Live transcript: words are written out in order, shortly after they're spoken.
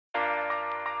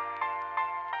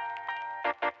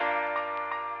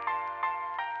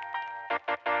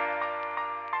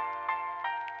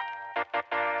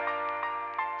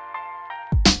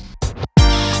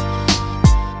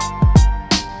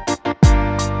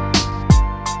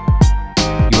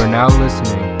now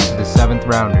listening to the Seventh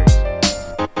Rounders.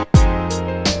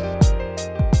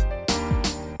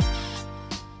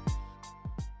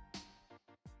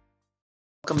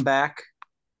 Welcome back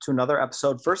to another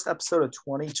episode. First episode of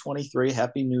 2023.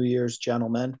 Happy New Year's,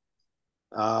 gentlemen.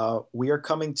 We are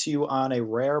coming to you on a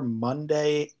rare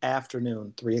Monday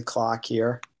afternoon, 3 o'clock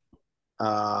here.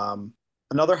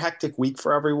 Another hectic week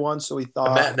for everyone, so we A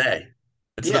thought, matinee.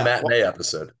 It's the matinee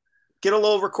episode. get a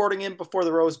little recording in before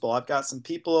the Rose Bowl. I've got some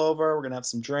people over. We're going to have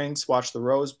some drinks, watch the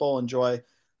Rose Bowl, enjoy,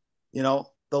 the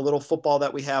little football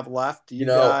that we have left. Do you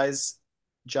guys,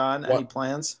 John, any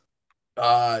plans?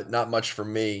 Not much for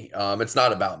me. It's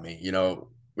not about me.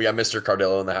 We got Mr.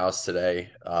 Cardillo in the house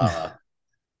today.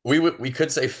 We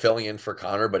could say filling in for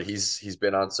Connor, but he's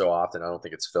been on so often. I don't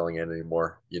think it's filling in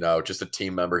anymore. Just a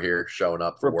team member here showing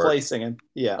up for replacing him.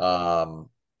 Yeah.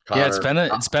 Connor,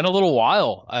 it's been a little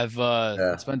while.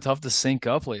 It's been tough to sync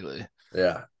up lately.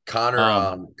 Yeah. Connor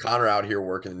out here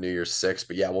working the New Year's Six,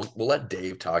 but yeah, we'll let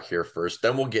Dave talk here first.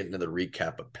 Then we'll get into the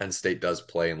recap. But Penn State does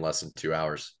play in less than 2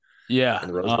 hours. Yeah. In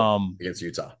the Rose Bowl against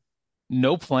Utah.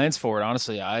 No plans for it,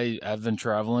 honestly. I've been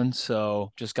traveling,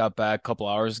 so just got back a couple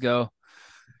hours ago.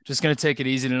 Just gonna take it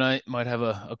easy tonight. Might have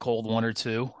a cold one or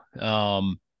two.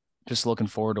 Just looking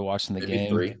forward to watching the game.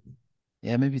 3.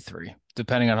 Yeah, maybe 3,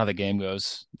 depending on how the game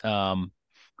goes.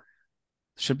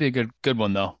 Should be a good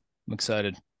one though. I'm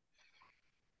excited.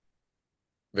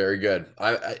 Very good.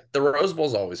 The Rose Bowl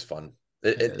is always fun.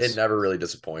 It never really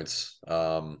disappoints.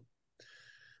 They're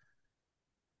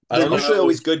usually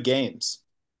always good games.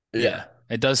 Yeah,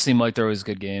 it does seem like they're always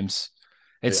good games.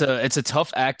 It's a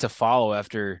tough act to follow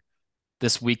after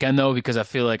this weekend though, because I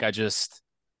feel like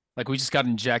we just got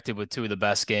injected with 2 of the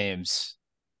best games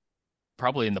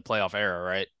probably in the playoff era,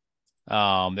 right?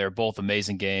 They're both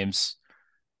amazing games.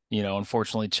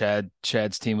 Unfortunately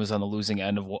Chad's team was on the losing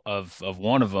end of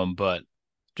one of them, but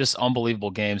just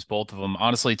unbelievable games, both of them.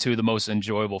 Honestly, 2 of the most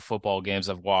enjoyable football games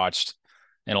I've watched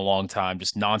in a long time.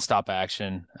 Just nonstop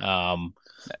action. Are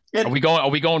we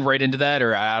going right into that,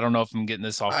 or I don't know if I'm getting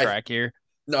this off track here?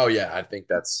 No, yeah, I think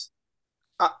that's.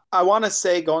 I want to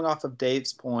say, going off of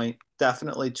Dave's point,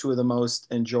 definitely 2 of the most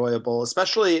enjoyable,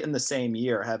 especially in the same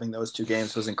year. Having those 2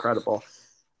 games was incredible.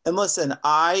 And listen,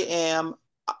 I'm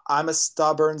a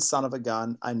stubborn son of a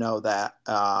gun. I know that.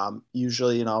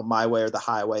 Usually, my way or the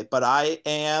highway. But I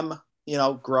am,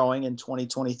 growing in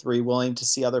 2023, willing to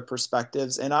see other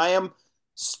perspectives. And I am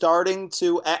starting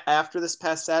to, after this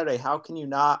past Saturday, how can you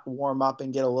not warm up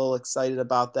and get a little excited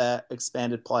about that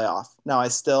expanded playoff? Now, I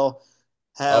still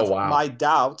have my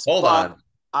doubts. Hold on.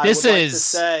 This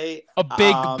is a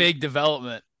big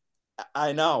development.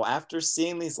 I know. After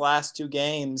seeing these last 2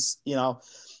 games,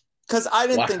 because I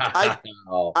didn't think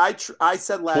I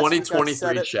said last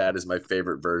 2023 Chad is my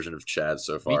favorite version of Chad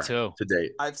so far. Me too. To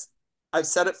date. I've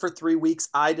said it for 3 weeks.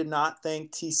 I did not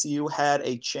think TCU had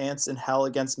a chance in hell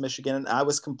against Michigan, and I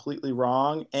was completely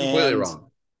wrong.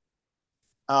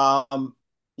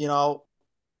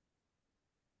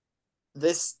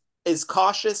 This is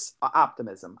cautious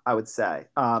optimism, I would say,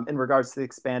 in regards to the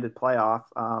expanded playoff.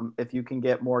 If you can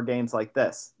get more games like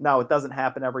this. Now, it doesn't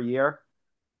happen every year.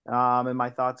 And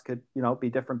my thoughts could, be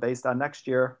different based on next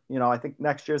year. I think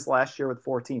next year's last year with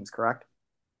 4 teams, correct?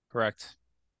 Correct.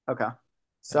 Okay.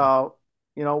 So,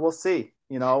 we'll see.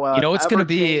 It's going to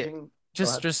be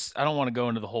just I don't want to go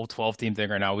into the whole 12-team thing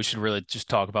right now. We should really just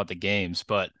talk about the games,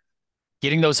 but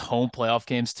getting those home playoff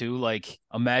games too. Like,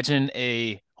 imagine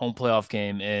a home playoff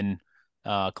game in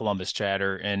Columbus, Chad,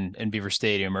 or in Beaver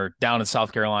Stadium, or down in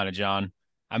South Carolina, John.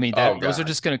 I mean, those are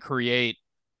just going to create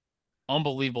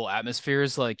unbelievable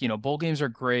atmospheres. Like, bowl games are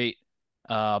great.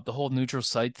 The whole neutral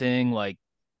site thing, like,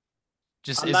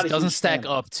 just it doesn't stack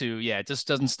up to. Yeah, it just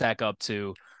doesn't stack up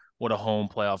to what a home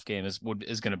playoff game is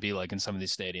going to be like in some of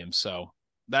these stadiums. So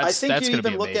that's going to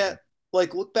be amazing.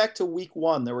 Look back to week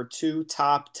 1. There were 2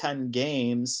 top 10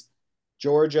 games: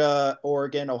 Georgia,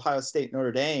 Oregon, Ohio State,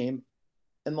 Notre Dame,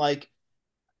 and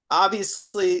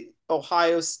obviously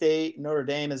Ohio State, Notre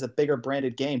Dame is a bigger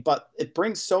branded game, but it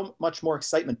brings so much more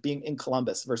excitement being in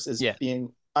Columbus versus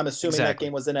being. I'm assuming that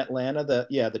game was in Atlanta.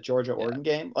 The Georgia Oregon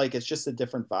game. It's just a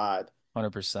different vibe.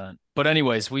 100%. But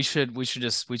anyways, we should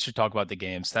talk about the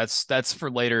games. That's for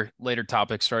later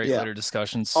topics, right? Yeah. Later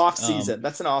discussions. Off season.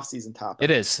 That's an off season topic.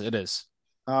 It is.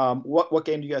 What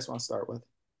game do you guys want to start with?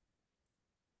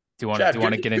 Do you want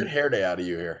to get in? Good hair day out of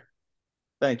you here.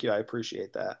 Thank you. I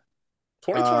appreciate that.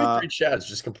 2023 Chad's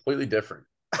just completely different.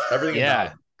 Everything.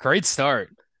 Yeah. Great start.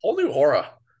 Whole new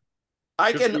aura.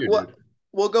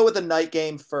 We'll go with the night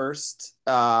game first.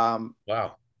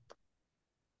 Wow.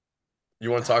 You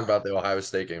want to talk about the Ohio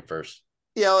State game first?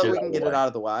 Yeah, Get it we out can of the get it way. out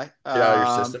of the way. Get out of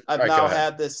your system. All I've right, go now ahead.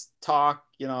 had this talk,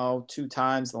 2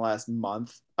 times in the last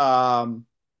month.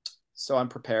 So I'm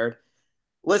prepared.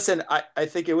 Listen, I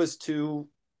think it was two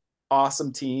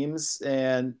awesome teams,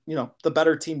 and the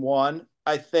better team won.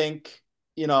 I think,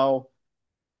 you know,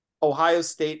 Ohio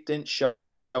State didn't show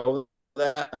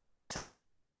that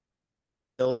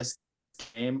this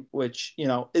game, which,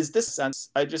 is this sense.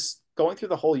 I just going through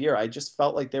the whole year, I just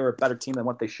felt like they were a better team than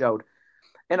what they showed.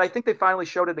 And I think they finally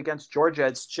showed it against Georgia.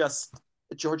 It's just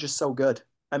Georgia's so good.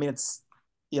 I mean, it's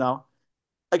you know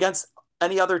against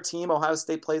any other team, Ohio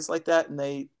State plays like that, and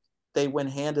they win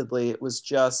handedly. It was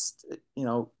just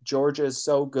Georgia is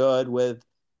so good with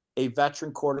a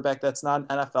veteran quarterback that's not an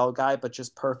NFL guy, but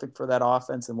just perfect for that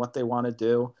offense and what they want to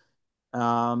do.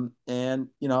 And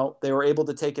they were able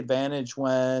to take advantage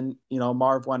when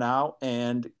Marv went out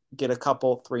and get a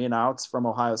couple 3-and-outs from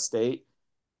Ohio State.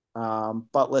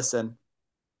 But listen,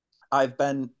 I've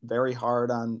been very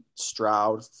hard on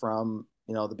Stroud from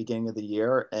the beginning of the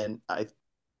year, and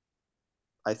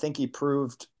I think he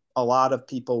proved a lot of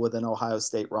people within Ohio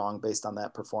State wrong based on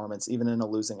that performance, even in a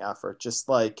losing effort. Just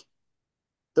like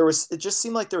it just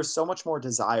seemed like there was so much more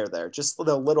desire there. Just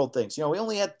the little things. We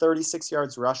only had 36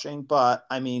 yards rushing, but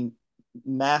I mean,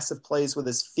 massive plays with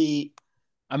his feet.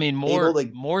 I mean, Able more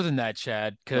to more than that,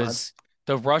 Chad, go ahead. because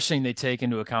the rushing they take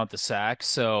into account the sacks.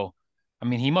 So, I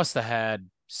mean, he must have had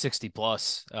 60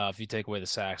 plus if you take away the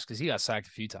sacks, because he got sacked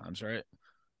a few times, right?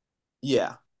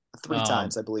 Yeah, three Um,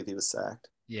 times I believe he was sacked.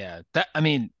 yeah, that I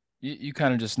mean, you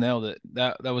kind of just nailed it.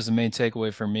 That was the main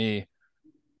takeaway for me.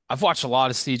 I've watched a lot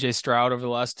of CJ Stroud over the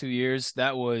last 2 years.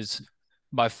 That was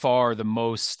by far the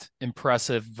most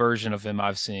impressive version of him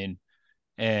I've seen.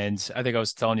 And I think I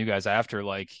was telling you guys after,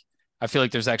 like, I feel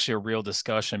like there's actually a real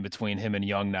discussion between him and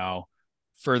Young now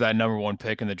for that number one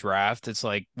pick in the draft. It's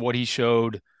like what he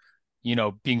showed,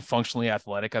 being functionally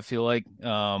athletic, I feel like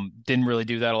didn't really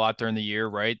do that a lot during the year,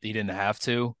 right? He didn't have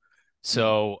to. Mm-hmm.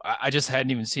 So I just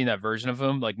hadn't even seen that version of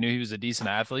him. Like, knew he was a decent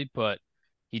athlete, but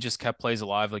he just kept plays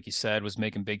alive, like you said, was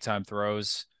making big time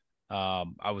throws.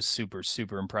 I was super,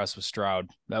 super impressed with Stroud.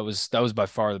 That was by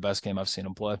far the best game I've seen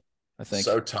him play, I think.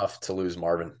 So tough to lose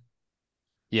Marvin.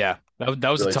 Yeah, that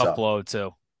was a Really tough tough. blow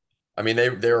too. I mean, they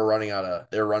were running out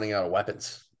of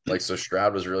weapons. Like, so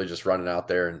Stroud was really just running out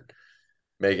there and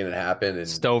making it happen. And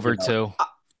Stover too.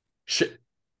 ch-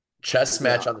 chess Yeah.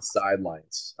 match on the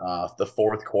sidelines. The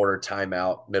fourth quarter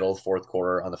timeout, middle of the fourth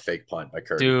quarter on the fake punt by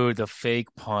Kirby. Dude, the fake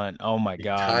punt. Oh my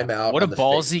God. Timeout What a on the fake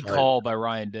ballsy punt. call by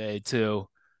Ryan Day too.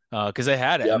 Because they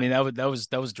had it. I Yep. mean, that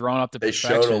was drawn up to They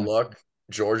showed a perfection. look.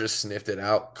 Georgia sniffed it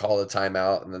out, called a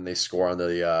timeout, and then they score on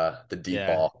the deep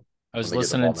Yeah. ball I when was they get the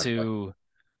listening ball next play. to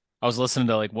I was listening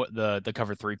to like what the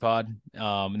cover three pod.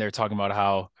 And they were talking about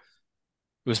how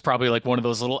it was probably like one of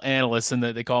those little analysts and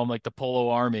that they call them like the Polo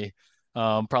Army.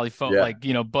 Probably felt Yeah,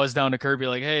 like, buzz down to Kirby,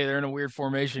 like, hey, they're in a weird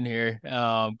formation here.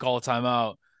 Call a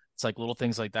timeout. It's like little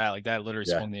things like that. Like that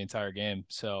literally yeah, swung the entire game.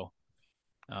 So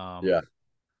um yeah.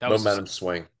 that was just Momentum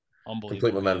swing, complete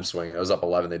unbelievable momentum game. swing. I was up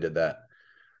 11. They did that.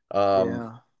 Um,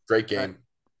 Yeah. Great I, game,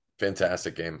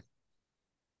 fantastic game.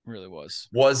 It really was.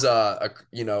 Was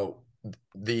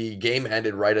the game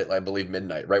ended right at, I believe,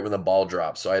 midnight, right when the ball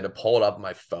dropped. So I had to pull it up on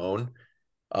my phone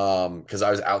because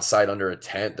I was outside under a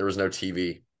tent. There was no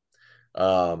TV.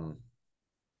 Um,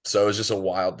 so it was just a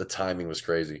wild. The timing was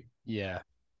crazy. Yeah.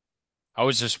 I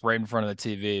was just right in front of the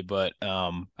TV, but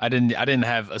I didn't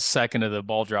have a second of the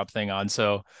ball drop thing on.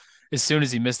 So as soon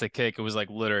as he missed the kick, it was like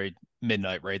literally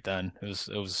midnight right then. It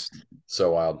was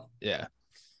So wild. yeah.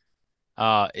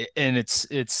 And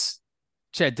it's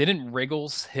Chad, didn't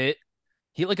Riggles hit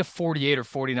like a 48 or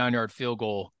 49-yard field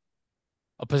goal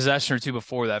a possession or two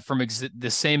before that from the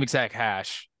same exact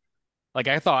hash. Like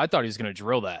I thought he was going to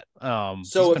drill that.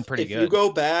 He's so been if pretty if you good.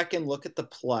 go back and look at the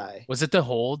play, Was it the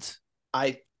hold?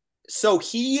 I so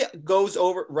he goes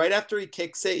over right after he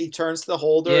kicks it. He turns to the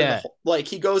holder and Yeah. like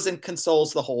he goes and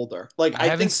consoles the holder. Like I I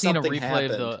haven't think seen a something replay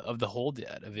of the happened. of the hold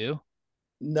yet. Have you?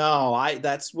 No,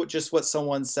 that's what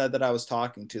someone said that I was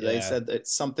talking to. They Yeah. said that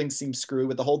something seemed screwy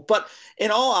with the hold. But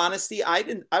in all honesty, I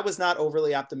was not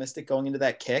overly optimistic going into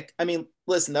that kick. I mean,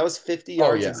 listen, that was 50 Oh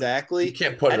yards yeah, you exactly.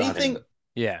 can't put it on Anything him.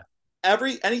 Yeah.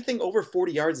 anything over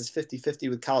 40 yards is 50-50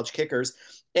 with college kickers.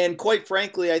 And quite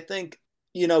frankly, I think,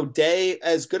 Day,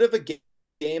 as good of a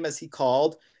game as he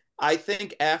called, I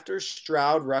think after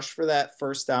Stroud rushed for that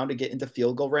first down to get into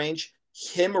field goal range,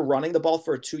 him running the ball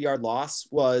for a 2-yard loss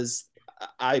was,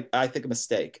 I think, a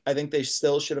mistake. I think they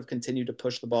still should have continued to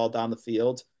push the ball down the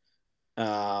field.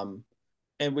 Um,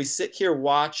 and we sit here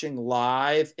watching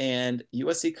live, and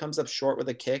USC comes up short with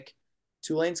a kick.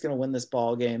 Tulane's going to win this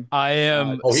ball game. I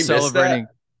am Oh, he missed celebrating.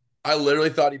 that. I literally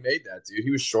thought he made that, dude.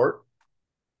 He was short.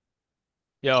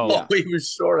 Yo, Yeah. Oh, he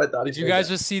was short. I thought he did you made guys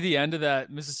that. just see the end of that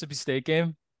Mississippi State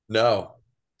game? No.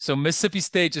 So Mississippi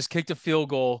State just kicked a field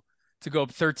goal to go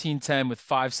up 13-10 with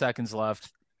 5 seconds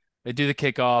left. They do the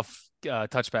kickoff,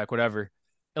 touchback, whatever.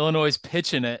 Illinois is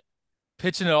pitching it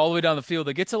all the way down the field.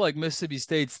 They get to like Mississippi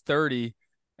State's 30,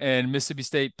 and Mississippi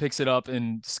State picks it up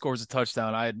and scores a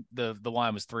touchdown. The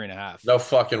line was 3.5. No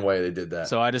fucking way they did that.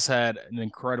 So I just had an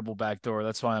incredible backdoor.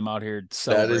 That's why I'm out here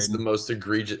That is the celebrating. most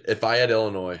egregious. If I had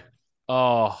Illinois,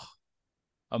 Oh,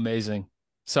 amazing.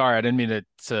 Sorry, I didn't mean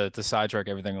to sidetrack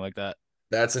everything like that.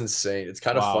 that's insane. It's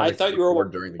kind of Wow. fun I to thought you were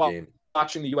record during the game.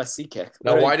 watching the USC kick.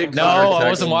 Now, why did No, Connor I text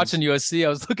wasn't me? watching USC. I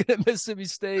was looking at Mississippi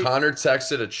State. Connor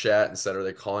texted a chat and said, "Are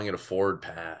they calling it a forward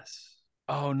pass?"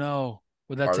 Oh no.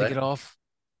 Would that Are take they? it off?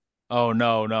 Oh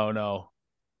no, no, no.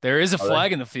 There is a Are flag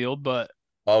they? in the field, but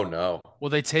Oh no. will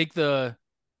they take the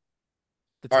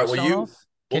All right. Well, touchdown off? we'll Can't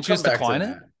you come just back to decline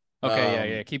it? that.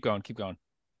 Okay, yeah. Keep going, keep going.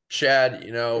 Chad,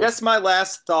 I guess my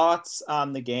last thoughts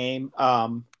on the game.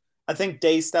 I think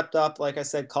Day stepped up, like I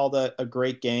said, called a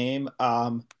great game.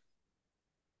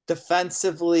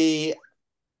 Defensively,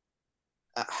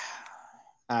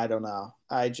 I don't know.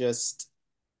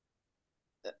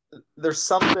 There's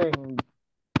something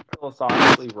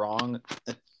philosophically wrong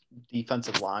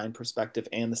defensive line perspective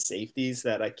and the safeties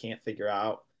that I can't figure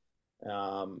out.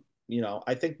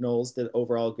 I think Knowles did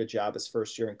overall a good job his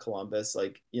first year in Columbus.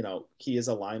 Like, he is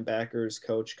a linebackers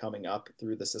coach coming up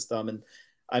through the system. And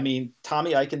I mean,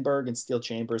 Tommy Eichenberg and Steel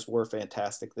Chambers were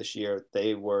fantastic this year.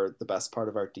 They were the best part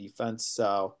of our defense.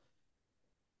 So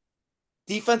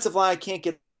defensive line, I can't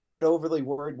get overly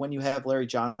worried when you have Larry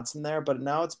Johnson there, but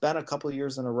now it's been a couple of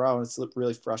years in a row and it's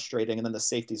really frustrating. And then the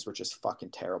safeties were just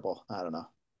fucking terrible. I don't know.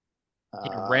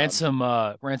 Yeah, Ransom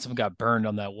got burned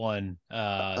on that one. Who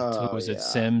Oh was it, yeah,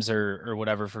 Sims or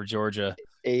whatever for Georgia?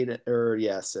 Aiden or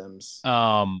yeah, Sims.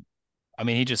 I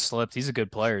mean, he just slipped. He's a good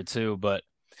player too, but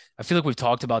I feel like we've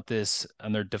talked about this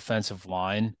on their defensive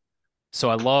line. So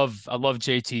I love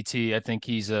JTT. I think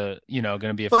he's going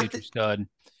to be a But future stud.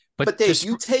 But but Dave, just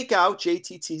you take out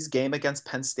JTT's game against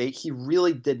Penn State, he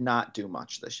really did not do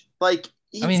much this year. Like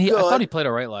I mean, he's I thought he good. played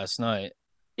all right last night.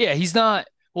 Yeah, he's not.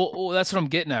 Well, that's what I'm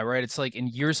getting at, right? It's like in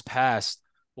years past,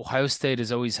 Ohio State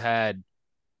has always had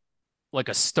like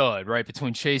a stud, right?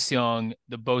 Between Chase Young,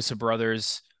 the Bosa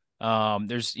brothers,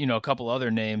 there's a couple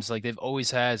other names. Like they've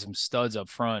always had some studs up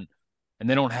front, and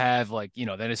they don't have like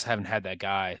they just haven't had that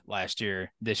guy last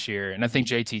year, this year. And I think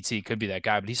JTT could be that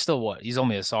guy, but he's still what? He's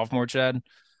only a sophomore, Chad.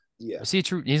 Yeah, Is he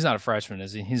true? He's not a freshman,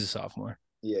 is he? He's a sophomore.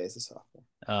 yeah, he's a sophomore.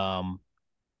 Um,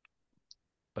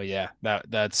 but yeah, that's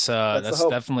That's the that's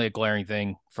hope. definitely a glaring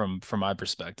thing from my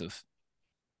perspective.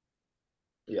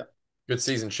 Yeah, good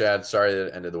season, Chad. Sorry that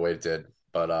it ended the way it did,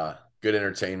 but good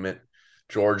entertainment.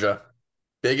 Georgia,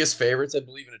 biggest favorites, I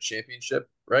believe, in a championship,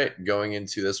 right? Going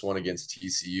into this one against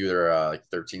TCU, they're like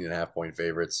 13.5 point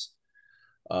favorites.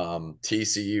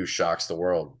 TCU shocks the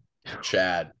world.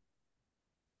 Chad,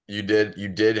 you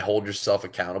did hold yourself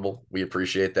accountable. We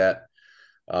appreciate that.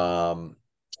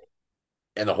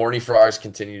 And the Horny Frogs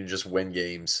continue to just win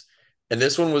games. And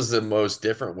this one was the most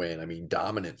different win. I mean,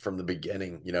 dominant from the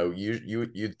beginning.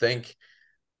 You'd think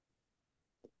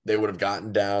they would have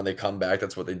gotten down. They come back.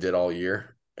 That's what they did all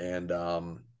year. And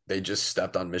they just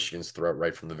stepped on Michigan's throat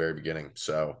right from the very beginning.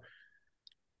 So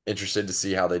interested to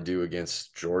see how they do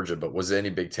against Georgia. But was there any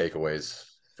big takeaways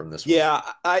from this one? yeah.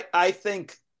 I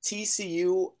think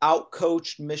TCU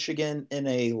outcoached Michigan in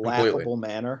a laughable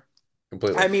manner.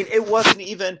 Completely. I mean, it wasn't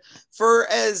even for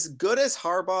as good as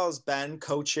Harbaugh has been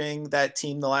coaching that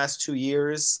team the last 2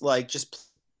 years, like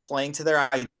just playing to their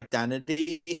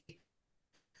identity.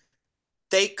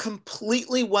 They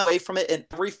completely went away from it in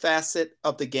every facet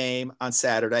of the game on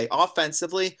Saturday.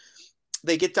 Offensively,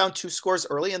 they get down 2 scores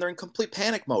early and they're in complete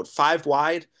panic mode. 5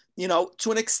 wide,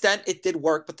 to an extent it did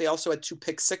work, but they also had 2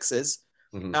 pick-sixes.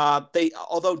 Mhm.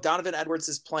 Although Donovan Edwards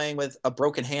is playing with a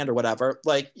broken hand or whatever,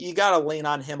 like you got to lean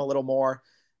on him a little more.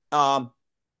 And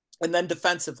then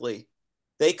defensively,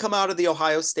 they come out of the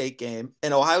Ohio State game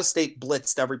and Ohio State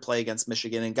blitzed every play against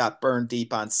Michigan and got burned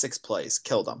deep on 6 plays,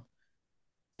 killed them.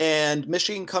 And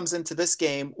Michigan comes into this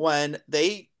game when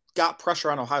they got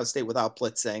pressure on Ohio State without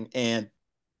blitzing and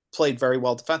played very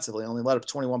well defensively, only let up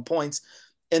 21 points.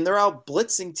 And they're out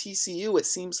blitzing TCU, it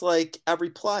seems like every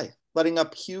play, letting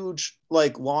up huge,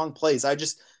 like long plays. I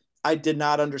did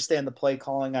not understand the play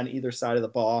calling on either side of the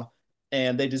ball.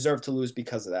 And they deserve to lose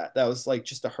because of that. That was like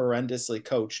just a horrendously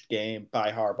coached game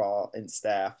by Harbaugh and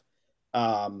staff.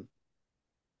 But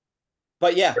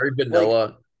yeah, Very like,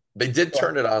 vanilla. They did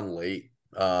turn it on late.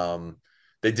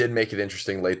 They did make it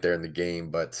interesting late there in the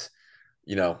game, but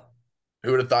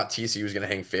Who would have thought TCU was going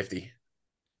to hang 50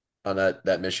 on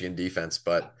that Michigan defense?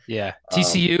 But Yeah.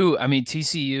 TCU, I mean,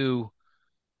 TCU,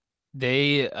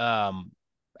 they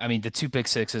I mean the two pick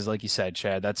sixes, like you said,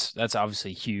 Chad, that's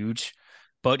obviously huge.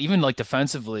 But even like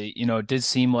defensively, it did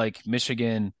seem like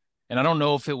Michigan, and I don't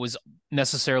know if it was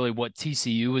necessarily what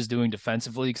TCU was doing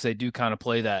defensively, because they do kind of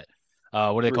play that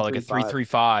what do they Three call it? Like three a three five. three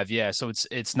five. Yeah. So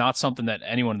it's not something that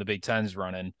anyone in the Big Ten is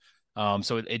running.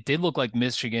 So it did look like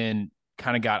Michigan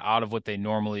kind of got out of what they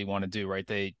normally want to do, right?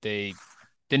 They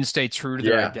didn't stay true to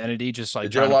their yeah, identity, just they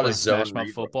like did a trying to lot play of smash zone mouth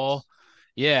read football. runs.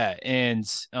 Yeah, and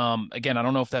again, I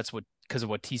don't know if that's because of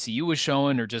what TCU was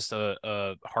showing or just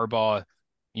a Harbaugh,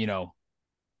 you know,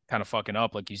 kind of fucking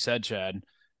up, like you said, Chad.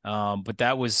 But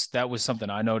that was something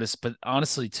I noticed. But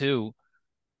honestly, too,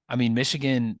 I mean,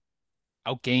 Michigan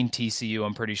outgained TCU.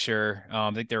 I'm pretty sure.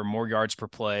 I think there were more yards per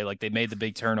play. Like they made the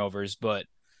big turnovers, but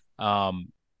I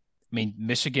mean,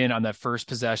 Michigan on that first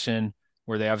possession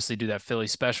where they obviously do that Philly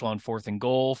special on 4th and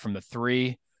goal from the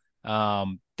 3.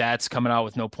 That's coming out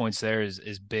with no points there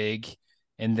is big.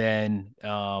 And then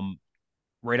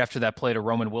right after that play to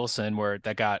Roman Wilson where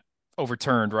that got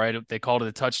overturned, right? They called it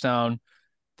a touchdown.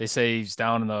 They say he's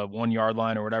down in the 1 yard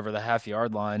line or whatever, the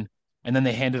half-yard line. And then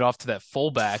they hand it off to that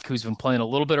fullback who's been playing a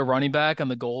little bit of running back on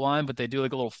the goal line, but they do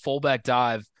like a little fullback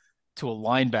dive to a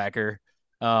linebacker,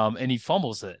 and he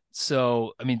fumbles it.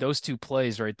 So, I mean, those two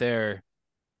plays right there,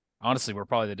 honestly, were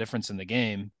probably the difference in the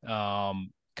game.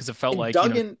 Because it felt And like,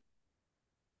 Duggan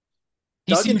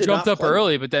TCU did jumped not up play well.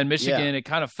 early, but then Yeah. Michigan, it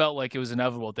kind of felt like it was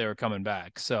inevitable that they were coming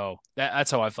back. So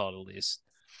that's how I felt, at least.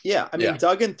 Yeah, I mean, Yeah,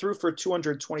 Duggan threw for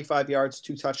 225 yards,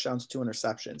 2 touchdowns, 2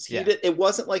 interceptions. Yeah. It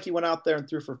wasn't like he went out there and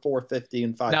threw for 450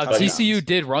 and five Now but TCU touchdowns.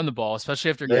 did run the ball,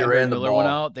 especially after they Yeah. Gabriel ran the Miller went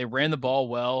ball. out. They ran the ball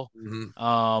well,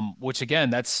 Mm-hmm. which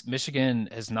again, that's Michigan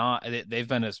has not. They've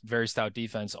been a very stout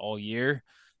defense all year,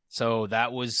 so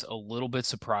that was a little bit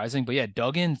surprising. But yeah,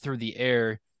 Duggan through the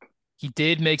air, he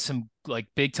did make some like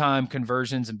big time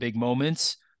conversions and big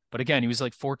moments. But again, he was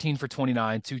like 14 for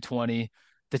 29, 220.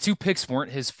 The two picks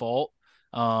weren't his fault.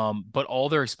 But all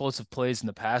their explosive plays in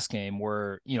the pass game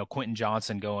were, Quentin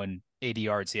Johnson going 80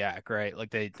 yards yak, right? Like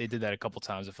they did that a couple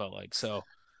times, it felt like. So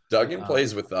Duggan um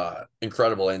plays with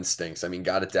incredible instincts. I mean, he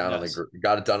does. got it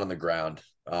done on the ground.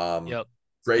 Yep.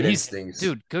 Great And he's instincts.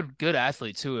 dude, good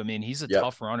athlete too. I mean, he's a Yep.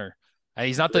 tough runner.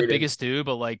 He's not the Great in. biggest dude,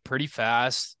 but like pretty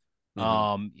fast.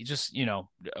 Mm-hmm. He just,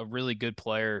 a really good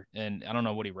player. And I don't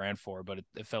know what he ran for, but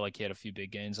it felt like he had a few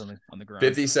big gains on the ground.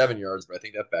 57 yards, but I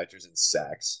think that factors in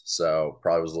sacks. So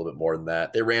probably was a little bit more than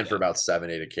that. They ran for Yeah. about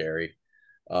 7-8 a carry.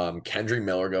 Kendry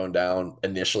Miller going down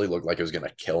initially looked like it was going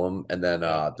to kill him. And then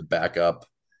Yep. the backup,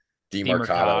 DeMarcado,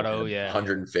 DeMarcado, had yeah.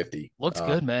 150. Looks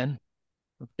good, man.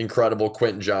 Incredible.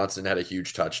 Quentin Johnson had a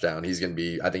huge touchdown. He's going to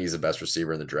be, I think he's the best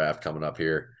receiver in the draft coming up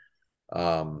here.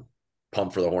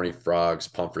 Pump for the Horny Frogs,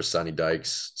 pump for Sonny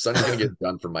Dykes. Sonny's going to get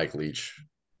done for Mike Leach.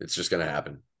 It's just going to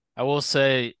happen. I will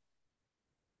say,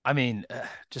 I mean,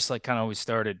 just like kind of we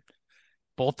started,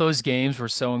 both those games were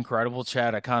so incredible,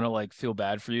 Chad. I kind of like feel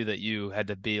bad for you that you had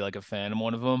to be like a fan of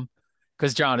one of them.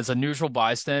 Because John, as a neutral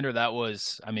bystander, that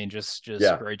was, I mean, just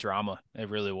Yeah. great drama. It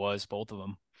really was, both of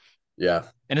them. Yeah.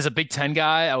 And as a Big Ten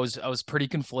guy, I was pretty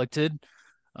conflicted.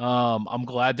 I'm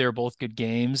glad they were both good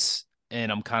games, and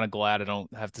I'm kind of glad I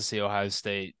don't have to see Ohio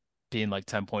State being like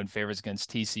 10-point favorites against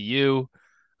TCU.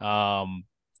 And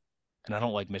I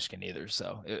don't like Michigan either.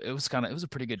 So it was a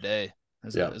pretty good day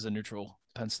as Yeah. a neutral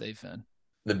Penn State fan.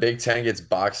 The Big Ten gets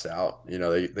boxed out.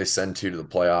 They send 2 to the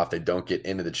playoff. They don't get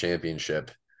into the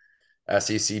championship.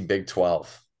 SEC Big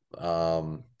 12.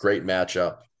 Great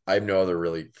matchup. I have no other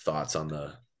really thoughts on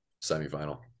the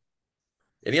semifinal.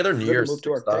 Any other New We're gonna Year's move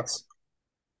to our thoughts?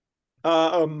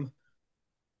 picks.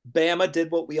 Bama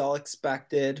did what we all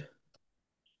expected.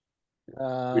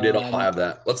 We did all have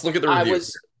that. Let's look at the review.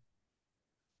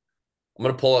 I'm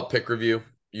going to pull up pick review.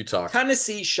 You talk.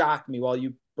 Tennessee shocked me while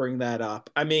you bring that up.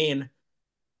 I mean,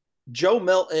 Joe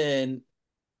Milton.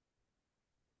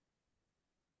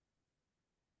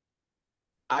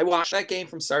 I watched that game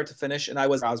from start to finish, and I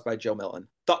was aroused by Joe Milton.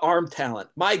 The arm talent.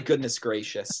 My goodness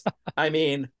gracious. I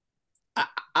mean,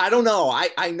 I don't know.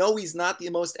 I know he's not the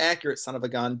most accurate son of a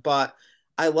gun, but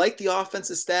I like the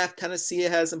offensive staff Tennessee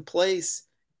has in place.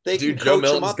 They Dude, can Joe coach him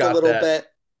Milton's up a got little bit.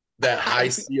 that high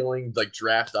ceiling, like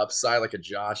draft upside, like a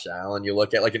Josh Allen. You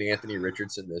look at like an Anthony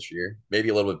Richardson this year, maybe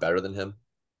a little bit better than him.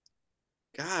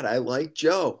 God, I like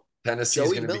Joe.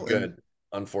 Tennessee's going to be good.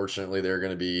 unfortunately, they're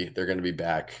going to be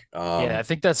back. Yeah, I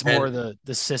think that's more And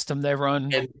the system they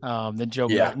run and than Joe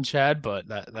yeah, Milton, Chad, but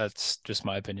that's just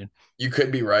my opinion. you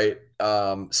could be right.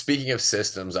 Speaking of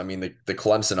systems, I mean the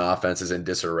Clemson offense is in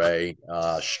disarray.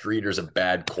 Streeter's a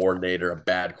bad coordinator, a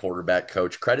bad quarterback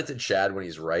coach. Credit to Chad when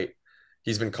he's right.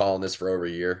 He's been calling this for over a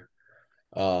year.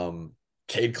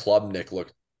 Cade Klubnik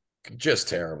looked just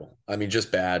terrible. I mean,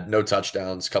 just bad. No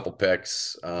touchdowns, couple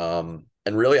picks. And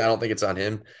really, I don't think it's on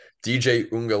him. DJ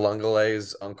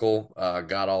Ungalungale's uncle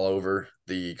got all over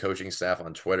the coaching staff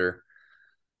on Twitter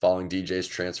following DJ's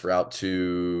transfer out to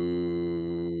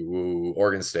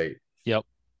Oregon State. Yep.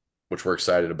 Which we're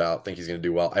excited about. Think he's going to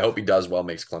do well. I hope he does well,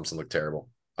 makes Clemson look terrible.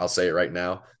 I'll say it right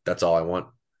now. That's all I want.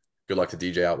 Good luck to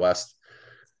DJ out west.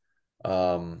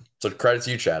 So credit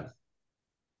to you, Chad.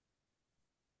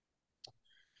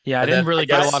 Yeah, I And didn't then really I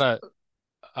get a guess lot of.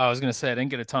 I was gonna say I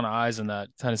didn't get a ton of eyes in that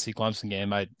Tennessee Clemson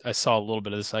game. I saw a little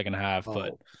bit of the second half,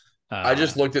 but I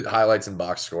just looked at highlights and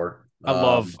box score. I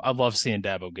love seeing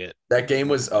Dabo get That game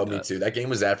was me that. too. That game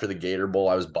was after the Gator Bowl.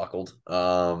 I was buckled.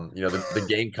 The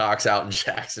Gamecocks out in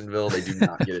Jacksonville, they do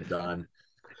not get it done.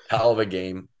 Hell of a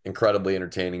game, incredibly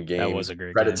entertaining That game. was a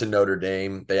great Credit game. to Notre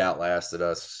Dame, they outlasted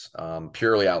us,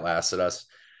 purely outlasted us.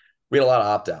 We had a lot of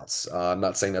opt-outs. I'm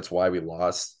not saying that's why we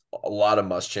lost. A lot of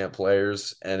must-champ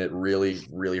players, and it really,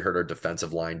 really hurt our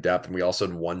defensive line depth. And we also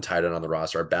had one tight end on the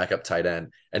roster, our backup tight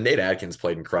end, and Nate Adkins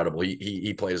played incredible.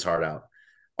 He played his heart out.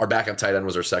 Our backup tight end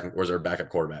was our backup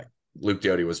quarterback. Luke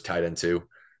Doty was tight end too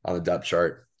on the depth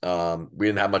chart. We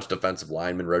didn't have much defensive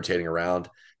linemen rotating around,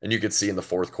 and you could see in the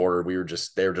fourth quarter they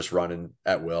were just running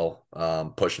at will,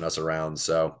 pushing us around.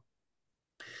 So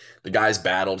the guys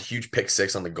battled. Huge pick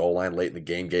six on the goal line late in the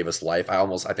game gave us life. I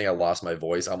think I lost my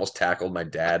voice. I almost tackled my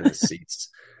dad in his seats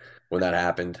when that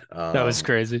happened. That was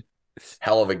crazy.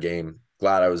 Hell of a game.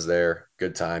 Glad I was there.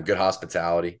 Good time. Good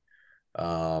hospitality.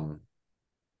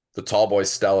 The tall boy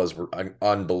Stellas were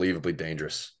unbelievably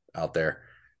dangerous out there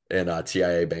in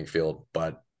TIA Bank Field,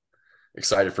 but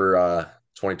excited for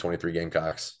 2023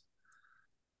 Gamecocks.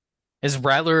 Is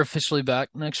Rattler officially back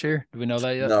next year? Do we know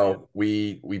that yet? No,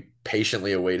 we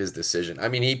patiently await his decision. I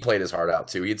mean, he played his heart out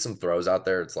too. He had some throws out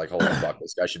there. It's like, holy fuck,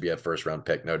 this guy should be a first round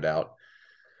pick, no doubt.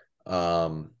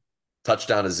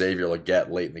 Touchdown to Xavier Legette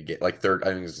late in the game, I think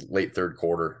it was late third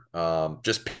quarter.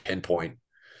 Just pinpoint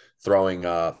throwing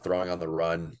on the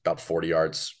run about 40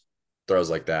 yards, throws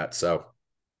like that. So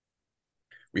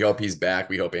we hope he's back.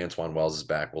 We hope Antoine Wells is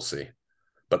back. We'll see.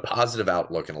 But positive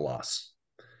outlook and a loss.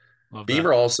 Love Beamer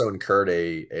that. also incurred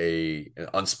an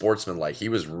unsportsmanlike. He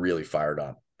was really fired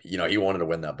up. He wanted to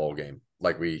win that bowl game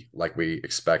like we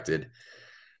expected.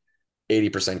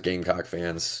 80% Gamecock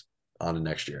fans on to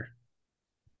next year.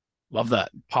 Love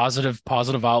that. Positive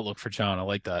outlook for John. I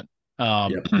like that.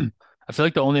 Yep. I feel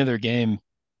like the only other game,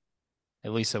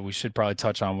 at least that we should probably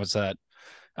touch on, was that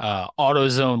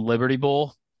AutoZone Liberty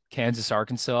Bowl, Kansas,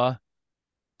 Arkansas.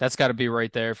 That's got to be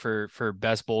right there for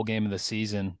best bowl game of the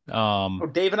season.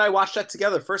 Dave and I watched that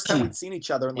together. First time we'd seen each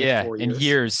other in like 4 years. In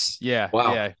years. Yeah.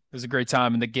 Wow. Yeah. It was a great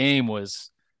time. And the game was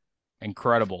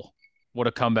incredible. What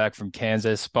a comeback from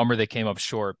Kansas. Bummer they came up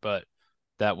short, but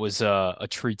that was a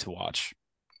treat to watch.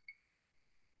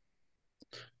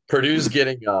 Purdue's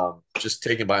getting just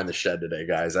taken behind the shed today,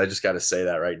 guys. I just got to say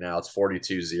that right now. It's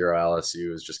 42-0.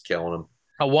 LSU is just killing them.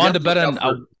 I wanted to bet on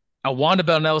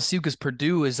LSU because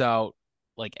Purdue is out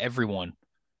like everyone.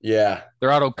 Yeah.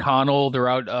 They're out O'Connell. They're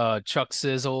out Chuck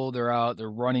Sizzle. They're out their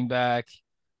running back.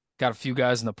 Got a few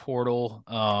guys in the portal.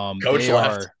 Coach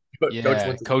left.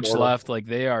 Coach left. Like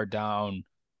they are down.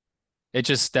 It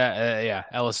just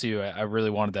LSU. I really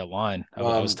wanted that line. I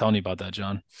was telling you about that,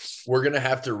 John. We're gonna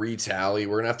have to retally.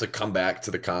 We're gonna have to come back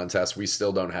to the contest. We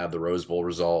still don't have the Rose Bowl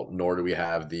result, nor do we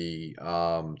have the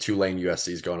Tulane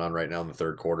USC's going on right now in the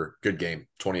third quarter. Good game,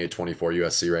 28-24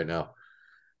 USC right now.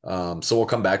 So we'll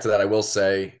come back to that. I will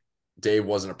say, Dave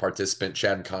wasn't a participant.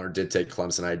 Chad and Connor did take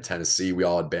Clemson. I had Tennessee. We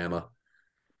all had Bama.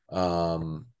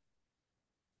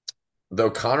 Though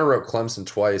Connor wrote Clemson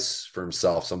twice for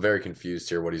himself, so I'm very confused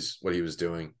here what he was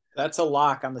doing. That's a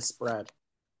lock on the spread.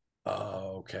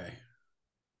 Oh, okay.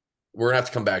 We're gonna have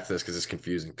to come back to this because it's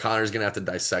confusing. Connor's gonna have to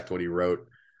dissect what he wrote.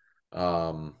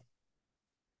 What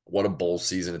a bowl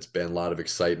season it's been. A lot of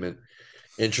excitement.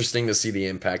 Interesting to see the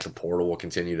impact the portal will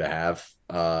continue to have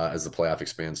as the playoff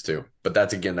expands too. But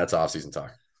that's offseason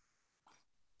talk.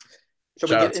 Shall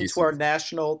we get into our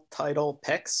national title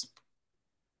picks?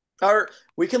 Or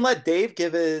we can let Dave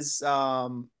give his.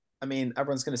 Everyone's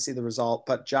going to see the result,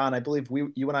 but John, I believe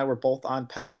you and I were both on.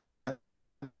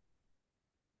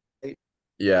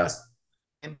 Yeah.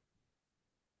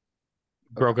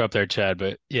 Broke up there, Chad,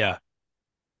 but yeah.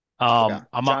 Okay.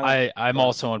 I'm Go ahead.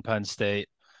 also on Penn State.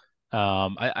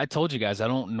 I told you guys I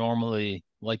don't normally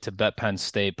like to bet Penn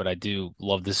State, but I do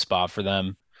love this spot for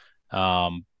them.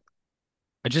 Um,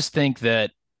 I just think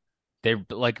that they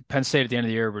like Penn State at the end of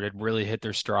the year would really hit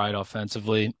their stride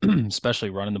offensively, especially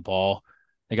running the ball.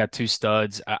 They got two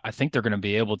studs. I think they're going to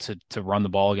be able to run the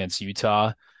ball against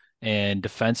Utah, and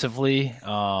defensively,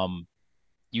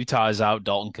 Utah is out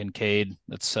Dalton Kincaid.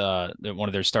 That's one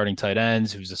of their starting tight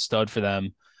ends, who's a stud for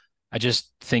them. I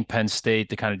just think Penn State,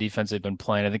 the kind of defense they've been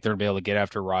playing, I think they're gonna be able to get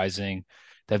after Rising.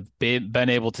 They've been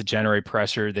able to generate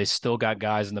pressure. They still got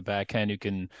guys in the back end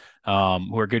who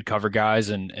are good cover guys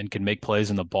and can make plays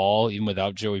in the ball even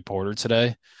without Joey Porter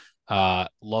today.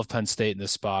 Love Penn State in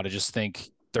this spot. I just think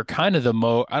they're kind of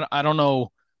I don't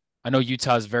know. I know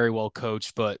Utah is very well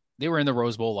coached, but they were in the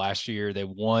Rose Bowl last year. They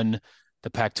won the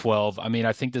Pac-12. I mean,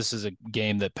 I think this is a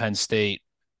game that Penn State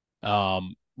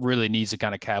really needs to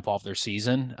kind of cap off their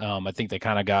season. I think they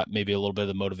kind of got maybe a little bit of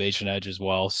the motivation edge as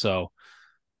well. So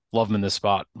love them in this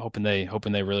spot. Hoping they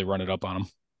really run it up on them.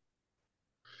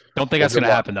 Don't think Well, that's going good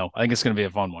to luck. happen though. I think it's going to be a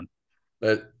fun one.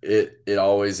 But it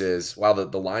always is. Wow,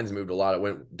 the lines moved a lot. It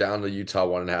went down to Utah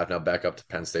 1.5, now back up to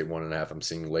Penn State 1.5. I'm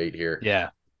seeing late here. Yeah.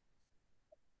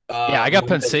 Yeah, I got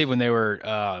Penn State Memorial. when they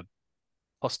were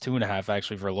plus 2.5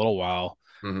 actually for a little while.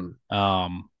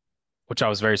 Mhm. Which I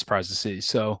was very surprised to see.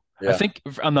 So I Yeah. think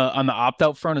on the opt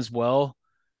out front as well,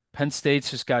 Penn State's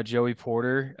just got Joey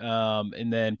Porter,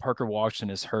 and then Parker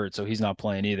Washington is hurt, so he's not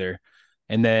playing either.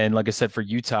 And then, like I said, for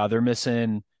Utah, they're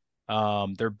missing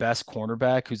their best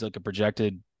cornerback, who's like a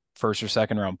projected first or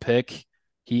second round pick.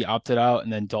 He opted out,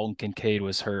 and then Dalton Kincaid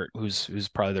was hurt, who's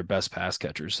probably their best pass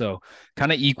catcher. So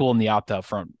kind of equal in the opt out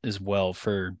front as well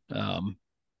for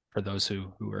those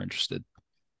who are interested.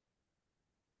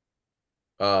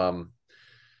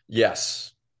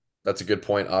 Yes, that's a good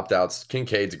point. Opt outs.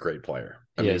 Kincaid's a great player.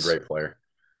 I He mean, is. great player.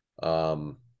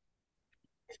 Um,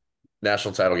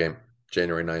 National title game,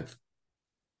 January 9th.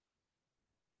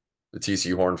 The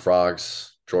TCU Horned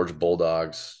Frogs, Georgia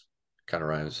Bulldogs. Kind of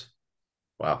rhymes.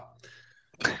 Wow.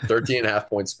 13.5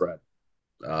 point spread.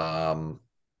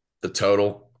 The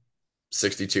total,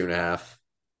 62.5.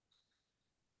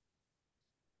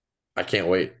 I can't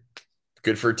wait.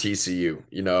 Good for TCU.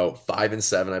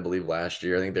 5-7, I believe, last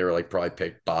year. I think they were like probably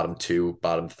picked bottom two,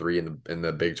 bottom three in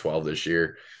the Big 12 this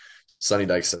year. Sonny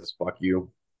Dykes says, "Fuck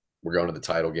you. We're going to the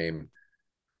title game."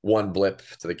 One blip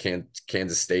to the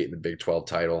Kansas State in the Big 12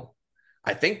 title.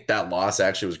 I think that loss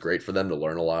actually was great for them to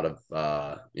learn a lot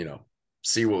of,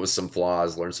 see what was some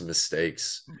flaws, learn some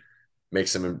mistakes, make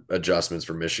some adjustments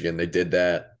for Michigan. They did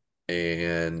that,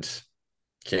 and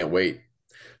can't wait.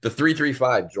 The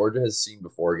 3-3-5 Georgia has seen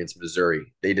before against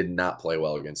Missouri. They did not play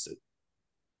well against it.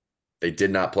 They did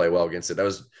not play well against it. That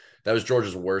was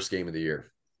Georgia's worst game of the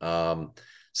year. So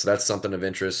that's something of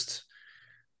interest.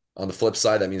 On the flip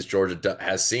side, that means Georgia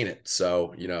has seen it.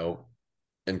 So,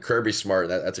 and Kirby Smart,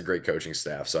 that's a great coaching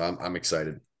staff. So I'm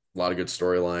excited. A lot of good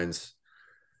storylines.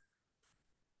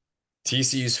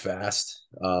 TCU's fast.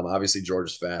 Obviously,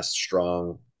 Georgia's fast,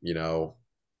 strong. They're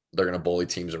going to bully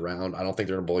teams around. I don't think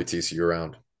they're going to bully TCU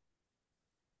around.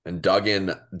 And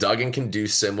Duggan can do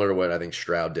similar to what I think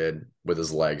Stroud did with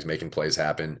his legs, making plays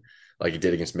happen like he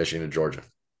did against Michigan and Georgia.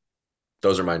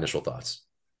 Those are my initial thoughts.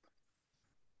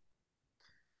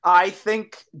 I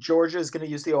think Georgia is going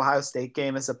to use the Ohio State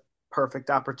game as a perfect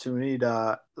opportunity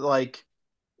to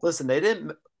listen. They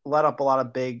didn't let up a lot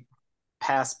of big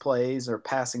pass plays or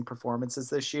passing performances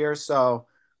this year, so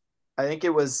I think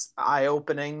it was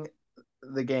eye-opening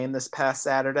the game this past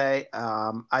Saturday.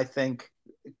 I think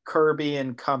Kirby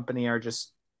and company are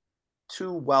just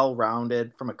too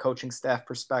well-rounded from a coaching staff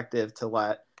perspective to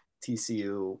let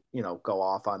TCU, go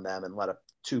off on them and let up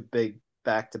two big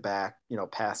back-to-back,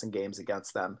 passing games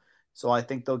against them. So I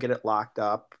think they'll get it locked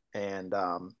up, and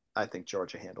I think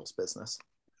Georgia handles business.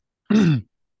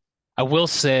 I will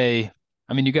say,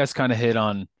 I mean, you guys kind of hit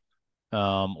on a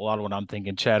lot of what I'm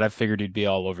thinking. Chad, I figured you'd be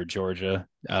all over Georgia.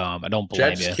 I don't Chad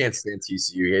blame just you. can't stand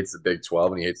TCU. He hates the Big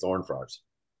 12 and he hates the Horned Frogs.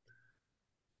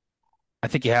 I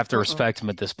think you have to respect him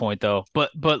at this point, though.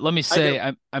 But let me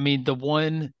say, I mean, the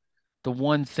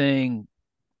one thing.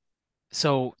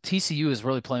 So TCU is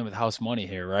really playing with house money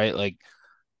here, right? Like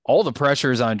all the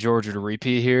pressure is on Georgia to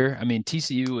repeat here. I mean,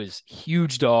 TCU is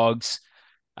huge dogs.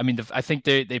 I mean, I think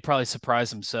they probably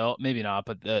surprised themselves. Maybe not,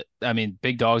 but I mean,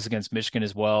 big dogs against Michigan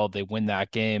as well. They win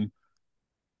that game.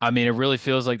 I mean, it really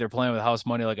feels like they're playing with house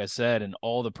money, like I said, and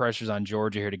all the pressure's on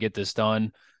Georgia here to get this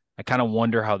done. I kind of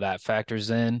wonder how that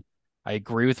factors in. I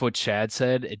agree with what Chad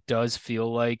said. It does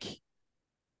feel like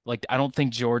I don't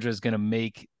think Georgia is going to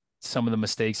make some of the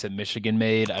mistakes that Michigan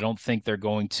made. I don't think they're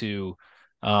going to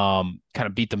kind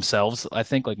of beat themselves, I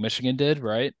think, like Michigan did,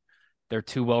 right? They're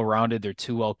too well rounded, they're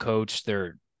too well coached,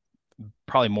 they're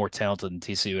probably more talented than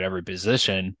TCU at every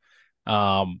position.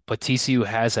 But TCU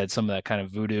has had some of that kind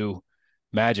of voodoo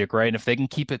magic, right? And if they can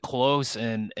keep it close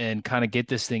and kind of get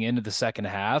this thing into the second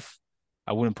half,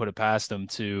 I wouldn't put it past them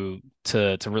to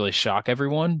really shock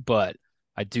everyone. But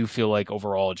I do feel like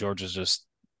overall Georgia's just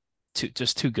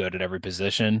too good at every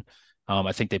position.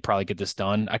 I think they probably get this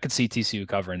done. I could see TCU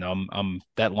covering them.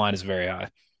 That line is very high.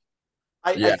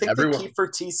 I Yeah, think the key for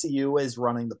TCU is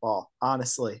running the ball.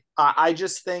 Honestly, I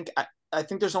just think I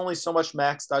think there's only so much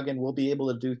Max Duggan will be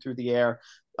able to do through the air.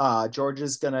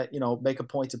 Georgia's gonna make a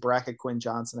point to bracket Quinn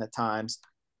Johnson at times.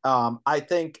 I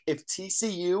think if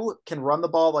TCU can run the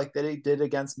ball like they did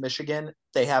against Michigan,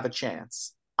 they have a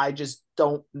chance. I just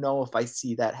don't know if I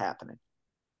see that happening.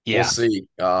 we'll Yeah, see.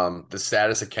 The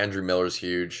status of Kendry Miller is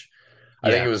huge. I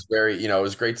think it yeah, was it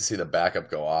was great to see the backup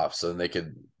go off so then they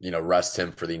could, rest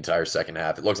him for the entire second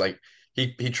half. It looks like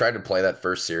he tried to play that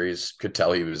first series, could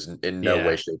tell he was in no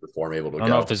way, yeah. shape, or form able to I don't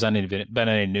know if go. there's been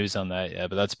any news on that yet,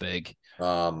 but that's big.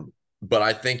 But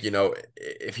I think,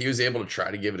 if he was able to try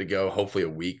to give it a go, hopefully a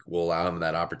week will allow him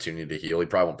that opportunity to heal. He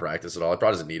probably won't practice at all. He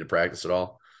probably doesn't need to practice at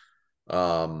all.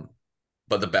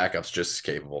 But the backup's just as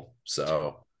capable.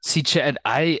 So See, Chad,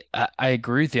 I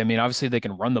agree with you. I mean, obviously they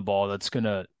can run the ball. That's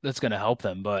gonna help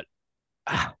them, but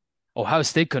Ohio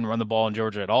State couldn't run the ball in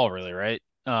Georgia at all, really, right?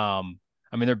 I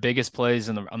mean, their biggest plays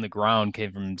on the ground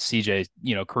came from CJ,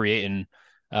 creating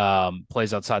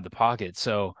plays outside the pocket.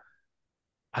 So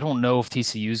I don't know if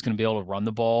TCU is going to be able to run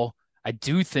the ball. I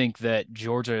do think that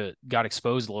Georgia got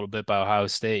exposed a little bit by Ohio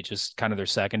State, just kind of their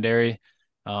secondary.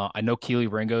 I know Keely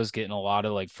Ringo's getting a lot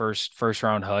of like first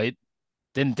round hype.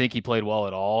 Didn't think he played well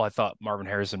at all. I thought Marvin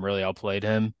Harrison really outplayed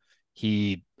him.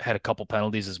 He had a couple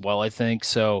penalties as well, I think.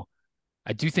 So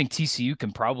I do think TCU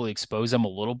can probably expose them a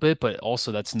little bit, but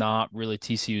also that's not really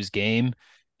TCU's game.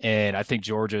 And I think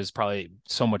Georgia is probably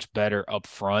so much better up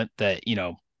front that,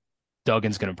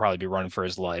 Duggan's going to probably be running for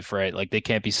his life, right? Like they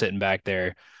can't be sitting back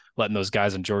there letting those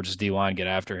guys on Georgia's D line get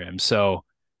after him. So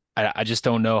I just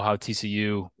don't know how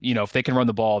TCU, if they can run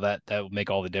the ball, that would make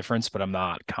all the difference, but I'm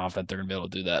not confident they're going to be able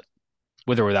to do that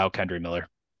with or without Kendry Miller.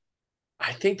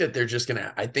 I think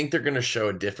that I think they're gonna show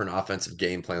a different offensive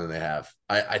game plan than they have.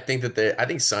 I think I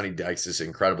think Sonny Dykes is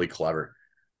incredibly clever.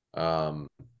 Um,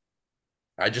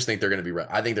 I just think they're gonna be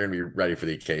I think they're gonna be ready for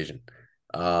the occasion.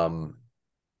 Um,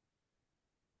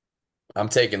 I'm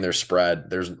taking their spread.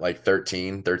 There's like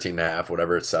 13 and a half,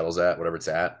 whatever it settles at, whatever it's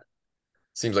at.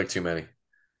 Seems like too many.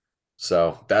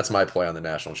 So that's my play on the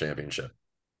national championship.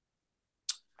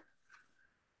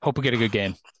 Hope we get a good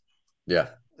game. Yeah.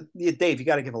 Dave, you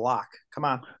got to give a lock.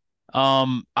 Come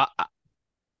on.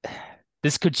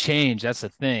 This could change. That's the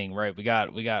thing, right? We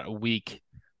got a week,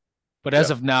 but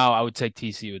as of now, I would take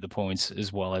TCU with the points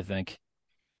as well. I think.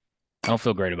 I don't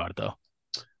feel great about it though.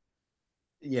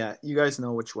 Yeah, you guys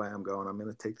know which way I'm going. I'm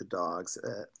going to take the dogs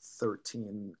at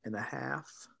 13 and a half.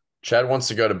 Chad wants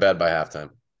to go to bed by halftime.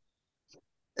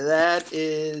 That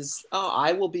is,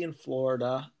 I will be in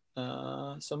Florida.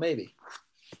 So maybe.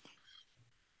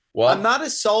 Well, I'm not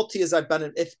as salty as I've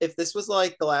been. If this was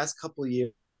like the last couple of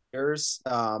years,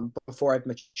 before I've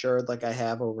matured like I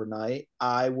have overnight,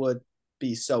 I would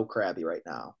be so crabby right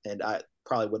now, and I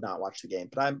probably would not watch the game.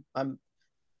 But I'm.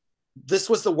 This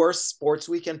was the worst sports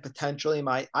weekend potentially.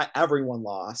 Everyone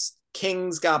lost.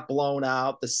 Kings got blown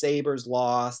out. The Sabres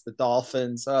lost. The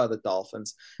Dolphins. The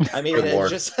Dolphins. I mean, it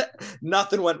just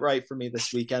nothing went right for me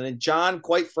this weekend. And John,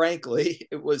 quite frankly,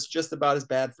 it was just about as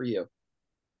bad for you.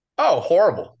 Oh,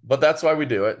 horrible. But that's why we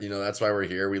do it. That's why we're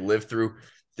here. We live through.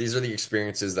 These are the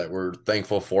experiences that we're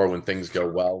thankful for when things go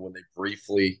well, when they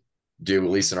briefly do,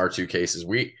 at least in our two cases.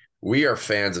 We are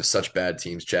fans of such bad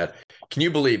teams, Chad. Can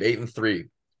you believe 8-3?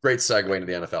 Great segue into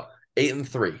the NFL.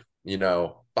 8-3.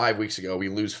 5 weeks ago, we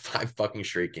lose 5 fucking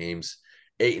straight games.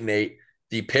 8-8.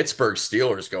 The Pittsburgh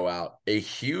Steelers go out. A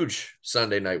huge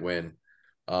Sunday night win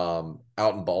out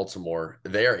in Baltimore.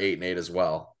 They are 8-8 as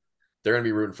well. They're going to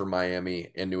be rooting for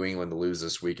Miami and New England to lose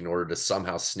this week in order to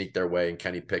somehow sneak their way. And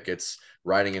Kenny Pickett's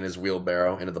riding in his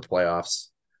wheelbarrow into the playoffs.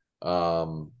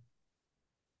 But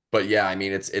yeah, I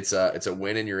mean, it's a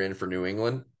win and you're in for New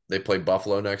England. They play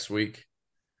Buffalo next week.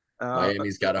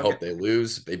 Miami's got to hope they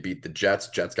lose. They beat the Jets.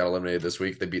 Jets got eliminated this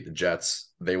week. They beat the Jets.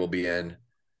 They will be in.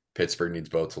 Pittsburgh needs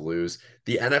both to lose.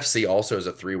 The NFC also is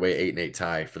a 3-way 8-8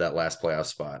 tie for that last playoff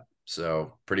spot.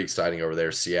 So pretty exciting over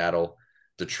there. Seattle,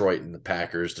 Detroit, and the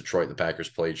Packers. Detroit and the Packers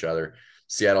play each other.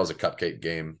 Seattle's a cupcake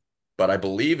game. But I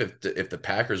believe if the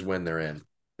Packers win, they're in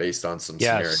based on some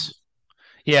scenarios.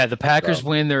 Yeah, the Packers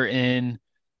win, they're in.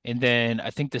 And then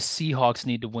I think the Seahawks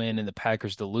need to win and the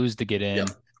Packers to lose to get in. Yep.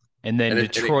 And then And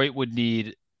Detroit would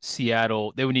need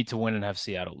Seattle. They would need to win and have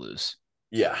Seattle lose.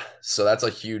 yeah, so that's a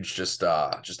huge just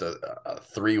a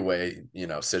three-way,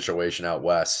 situation out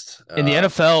west. And the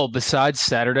NFL, besides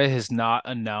Saturday, has not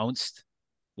announced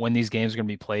when these games are going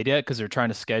to be played yet because they're trying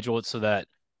to schedule it so that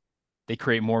they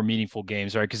create more meaningful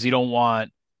games, right? Because you don't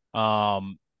want,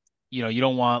 you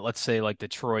don't want, let's say, like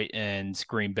Detroit and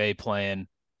Green Bay playing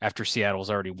after Seattle's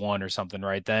already won or something,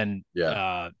 right? Then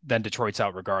Detroit's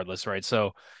out regardless, right?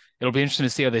 So it'll be interesting to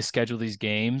see how they schedule these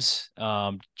games,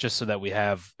 just so that we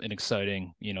have an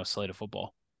exciting, slate of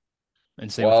football.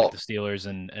 And same with like the Steelers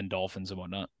and Dolphins and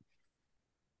whatnot.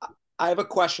 I have a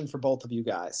question for both of you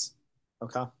guys.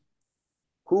 Okay.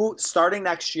 Who, starting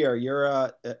next year, you're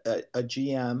a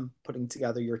GM putting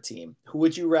together your team. Who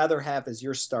would you rather have as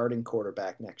your starting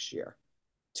quarterback next year?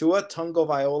 Tua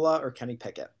Tagovailoa or Kenny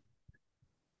Pickett?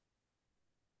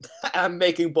 I'm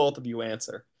making both of you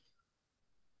answer.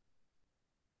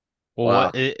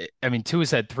 Well, wow. I mean, Tua's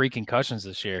had 3 concussions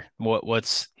this year.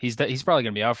 He's probably going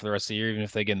to be out for the rest of the year, even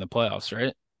if they get in the playoffs,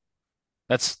 right?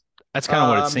 That's kind of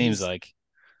what it seems like.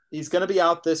 He's going to be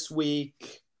out this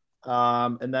week.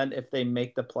 And then if they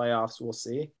make the playoffs, we'll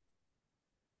see.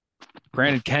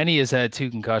 Granted, Kenny has had 2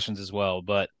 concussions as well,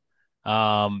 but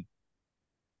I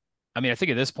mean, I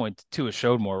think at this point Tua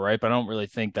showed more, right? But I don't really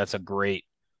think that's a great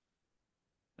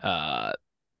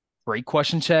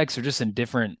question checks are just in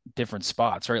different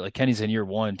spots, right? Like Kenny's in year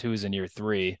 1, Tua's in year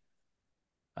 3.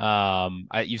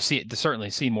 You've certainly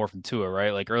seen more from Tua,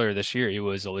 right? Like earlier this year, he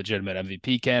was a legitimate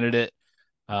MVP candidate.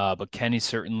 But Kenny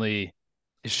certainly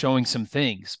is showing some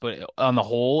things, but on the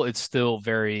whole, it's still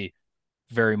very,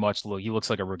 very much he looks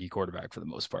like a rookie quarterback for the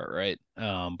most part, right?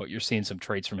 But you're seeing some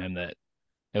traits from him that,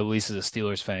 at least as a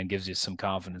Steelers fan, gives you some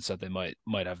confidence that they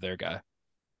might have their guy.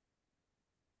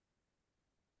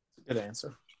 Good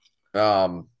answer.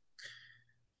 My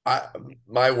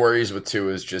worries with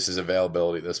Tua is just his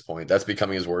availability at this point. That's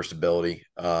becoming his worst ability.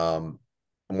 I'm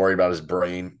worried about his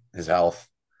brain, his health.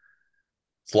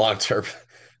 It's long term.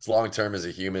 It's long term as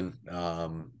a human,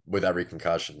 with every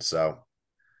concussion. So,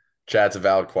 Chad, it's a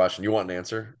valid question. You want an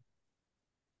answer?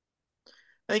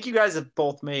 I think you guys have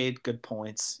both made good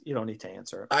points. You don't need to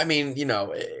answer it. I mean,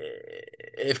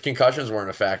 if concussions weren't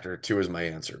a factor, Tua is my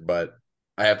answer, but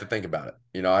I have to think about it.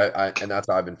 And that's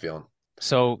how I've been feeling.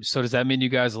 So does that mean you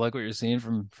guys like what you're seeing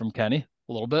from Kenny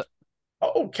a little bit?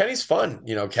 Oh, Kenny's fun.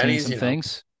 Kenny's some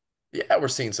things. Yeah, we're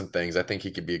seeing some things. I think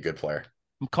he could be a good player.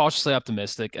 I'm cautiously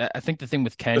optimistic. I think the thing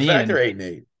with Kenny, the fact they're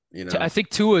 8-8, I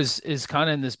think Tua is kind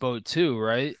of in this boat too,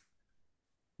 right?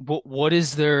 But what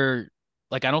is there?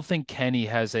 Like, I don't think Kenny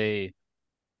has a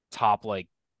top, like,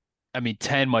 I mean,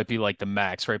 10 might be like the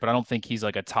max, right? But I don't think he's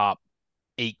like a top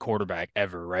 8 quarterback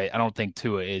ever, right? I don't think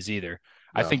Tua is either.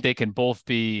 No. I think they can both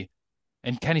be,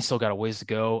 and Kenny's still got a ways to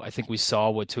go. I think we saw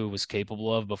what Tua was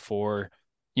capable of before,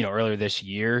 earlier this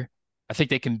year. I think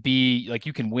they can be like,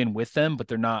 you can win with them, but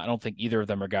they're not. I don't think either of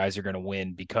them are guys you're going to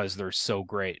win because they're so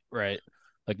great, right?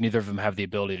 Like neither of them have the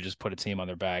ability to just put a team on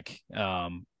their back.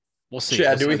 We'll see.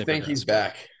 Chad, do we think he's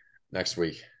back next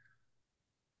week?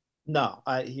 No,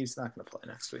 he's not going to play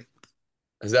next week.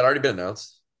 Has that already been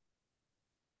announced?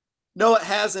 No, it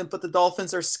hasn't, but the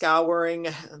Dolphins are scouring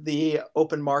the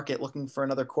open market looking for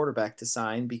another quarterback to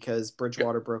sign because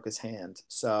Bridgewater broke his hand.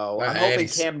 So I'm hoping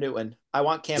Cam Newton. I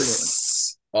want Cam Newton.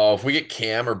 Oh, if we get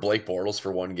Cam or Blake Bortles for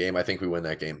one game, I think we win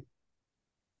that game.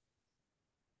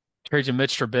 Trade you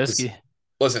Mitch Trubisky.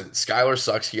 Listen, Skyler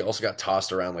sucks. He also got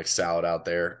tossed around like salad out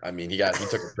there. I mean, he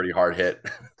took a pretty hard hit.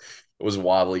 It was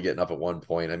wobbly getting up at one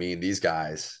point. I mean, these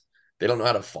guys, they don't know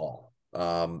how to fall.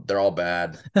 They're all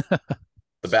bad.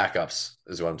 The backups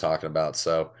is what I'm talking about.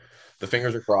 So the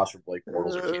fingers are crossed for Blake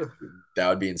Bortles. That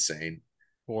would be insane.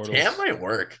 Bortles. Cam might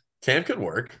work. Cam could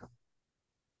work.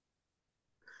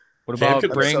 What about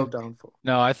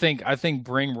No, I think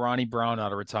bring Ronnie Brown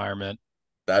out of retirement.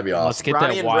 That'd be awesome. Let's get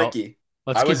Ronnie that Ricky.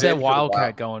 Let's get that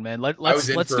Wildcat going, man. Let's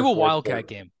do a Wildcat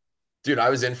game. Dude, I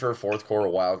was in for a fourth quarter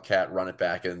Wildcat, run it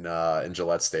back in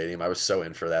Gillette Stadium. I was so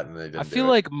in for that, and they didn't. I feel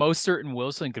like Mostert and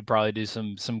Wilson could probably do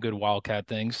some good Wildcat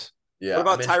things. Yeah. What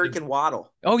about Tyreek and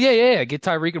Waddle? Oh yeah. Get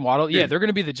Tyreek and Waddle. Dude, yeah, they're going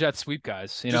to be the jet sweep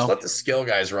guys. Just let the skill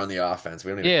guys run the offense.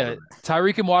 We don't even.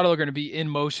 Tyreek and Waddle are going to be in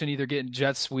motion, either getting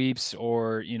jet sweeps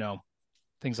or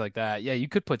things like that. Yeah, you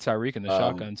could put Tyreek in the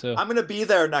shotgun too. I'm going to be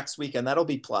there next weekend. That'll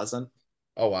be pleasant.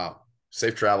 Oh wow,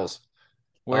 safe travels.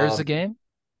 Where's the game?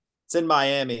 It's in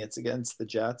Miami. It's against the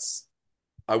Jets.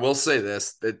 I will say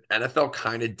this: the NFL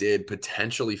kind of did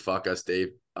potentially fuck us, Dave.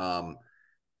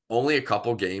 Only a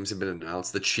couple games have been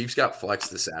announced. The Chiefs got flexed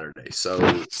this Saturday. So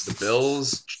the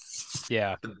Bills,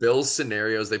 Yeah. The Bills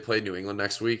scenarios, they play New England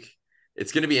next week.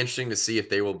 It's going to be interesting to see if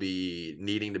they will be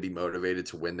needing to be motivated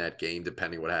to win that game,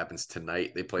 depending what happens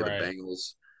tonight. They play the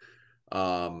Bengals.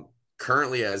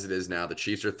 Currently, as it is now, the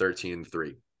Chiefs are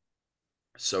 13-3.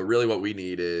 So really what we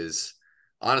need is,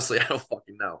 honestly, I don't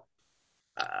fucking know.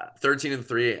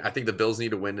 13-3. I think the Bills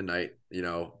need to win tonight,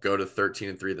 go to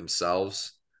 13-3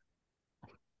 themselves.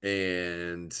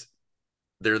 And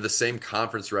they're the same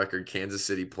conference record Kansas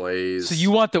City plays. So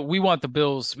we want the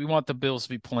Bills to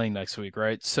be playing next week,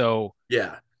 right? So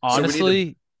yeah. Honestly, so we need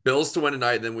the Bills to win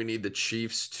tonight, then we need the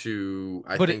Chiefs to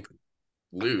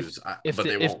lose, but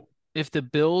they won't. If the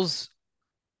Bills,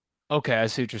 okay, I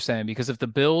see what you're saying, because if the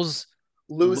Bills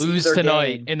lose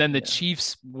tonight and then the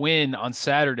Chiefs win on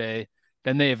Saturday,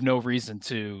 then they have no reason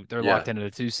to. They're locked into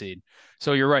the 2 seed.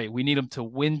 So you're right. We need them to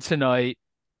win tonight,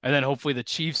 and then hopefully the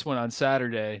Chiefs win on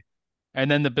Saturday,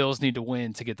 and then the Bills need to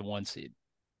win to get the 1 seed.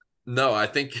 No, I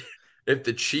think if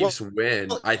the Chiefs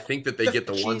win, I think that they get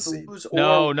the 1 seed.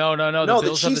 No. The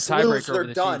Bills have the tiebreaker over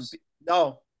the done. Chiefs.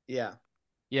 No, yeah.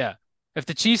 Yeah. If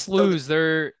the Chiefs lose,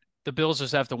 the Bills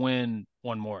just have to win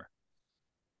one more.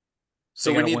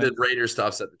 So we need the Raiders to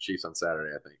upset the Chiefs on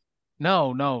Saturday, I think. No,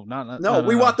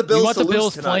 we want the Bills we want to the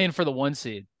Bills lose playing for the 1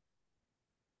 seed.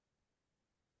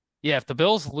 Yeah, if the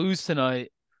Bills lose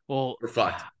tonight, well, we're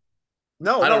fucked.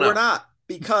 No, we're not.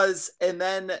 Because and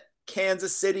then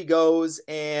Kansas City goes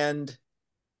and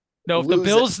no, if the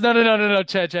Bills no,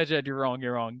 Chad, you're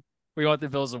wrong. We want the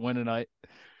Bills to win tonight.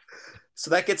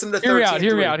 So that gets them to 13.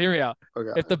 Hear me out.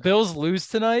 Okay. If the Bills lose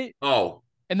tonight,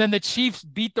 and then the Chiefs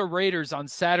beat the Raiders on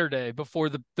Saturday before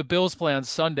the Bills play on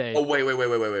Sunday. Oh, wait.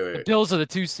 The Bills are the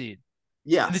 2 seed.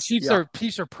 Yeah. And the Chiefs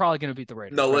are probably going to beat the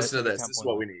Raiders. No, listen to this. This is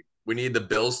what we need. We need the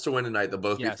Bills to win tonight. They'll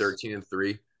both be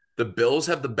 13-3. The Bills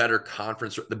have the better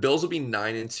conference. The Bills will be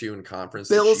 9-2 in conference.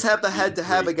 Bills have the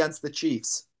head-to-head against the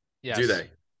Chiefs. Yes. Do they?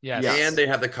 Yes. And they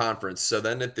have the conference. So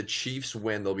then if the Chiefs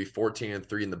win, they'll be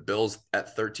 14-3, and the Bills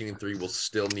at 13-3 will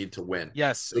still need to win.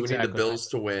 Yes, so we need the Bills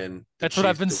to win. That's what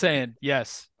I've been saying.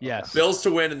 Yes. Bills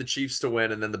to win and the Chiefs to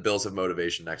win, and then the Bills have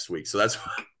motivation next week. So that's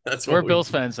what we're Bills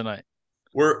fans tonight.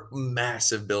 We're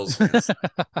massive Bills fans.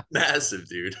 Massive,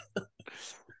 dude.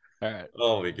 All right.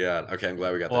 Oh my God. Okay, I'm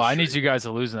glad we got that. Well, I need you guys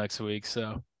to lose next week.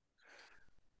 So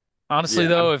honestly,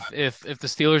 though, if the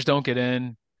Steelers don't get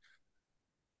in,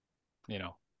 if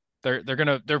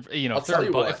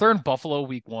they're in Buffalo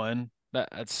week 1,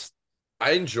 that's.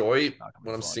 I enjoy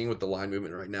what I'm seeing with the line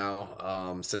movement right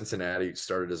now. Cincinnati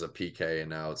started as a PK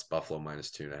and now it's Buffalo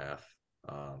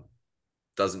 -2.5.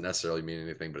 Doesn't necessarily mean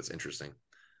anything, but it's interesting.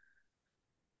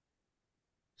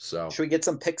 So should we get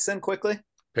some picks in quickly?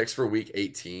 Picks for week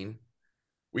 18.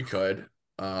 We could.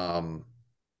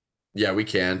 Yeah, we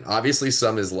can. Obviously,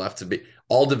 some is left to be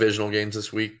all divisional games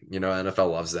this week.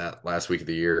 NFL loves that last week of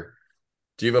the year.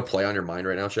 Do you have a play on your mind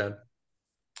right now, Chad?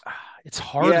 It's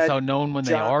hard without knowing when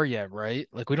they are yet, right?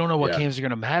 Like we don't know what games are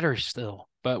going to matter still,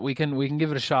 but we can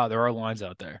give it a shot. There are lines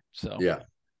out there. So yeah.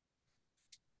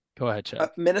 Go ahead,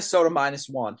 Chad. Minnesota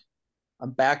 -1.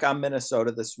 I'm back on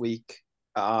Minnesota this week.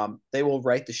 They will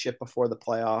right the ship before the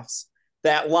playoffs.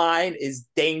 That line is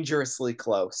dangerously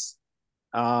close.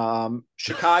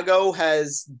 Chicago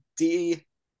has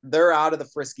they're out of the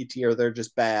frisky tier. They're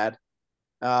just bad.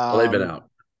 They've been out.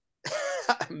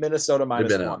 Minnesota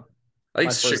 -1. I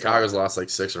think Chicago's lost like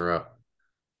 6 in a row.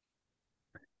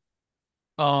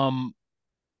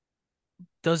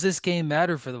 Does this game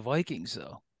matter for the Vikings,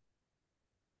 though?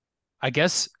 I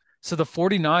guess so. The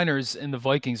 49ers and the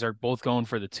Vikings are both going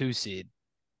for the 2 seed.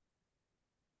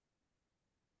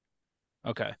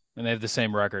 Okay. And they have the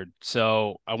same record.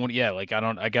 So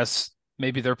I guess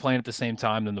maybe they're playing at the same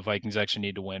time, then the Vikings actually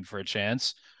need to win for a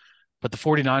chance. But the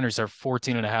 49ers are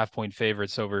 14.5-point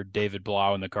favorites over David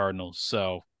Blau and the Cardinals.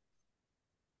 So,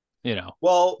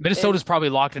 well, Minnesota's probably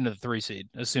locked into the 3 seed,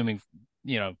 assuming,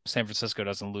 San Francisco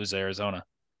doesn't lose to Arizona.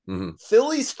 Mm-hmm.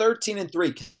 Philly's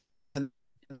 13-3.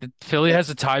 Philly has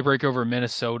a tiebreak over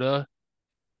Minnesota,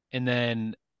 and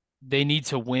then they need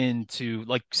to win to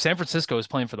San Francisco is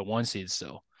playing for the 1 seed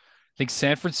still. I think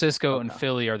San Francisco and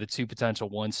Philly are the 2 potential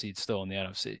 1 seeds still in the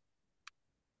NFC.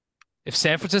 If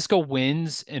San Francisco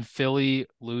wins and Philly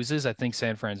loses, I think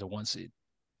San Fran's a 1 seed.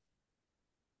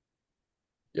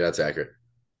 Yeah, that's accurate.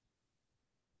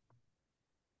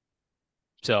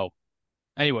 So,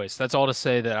 anyways, that's all to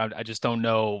say that I just don't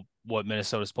know what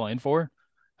Minnesota's playing for.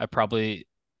 I probably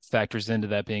factors into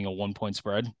that being a 1-point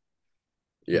spread.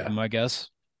 Yeah, my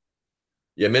guess.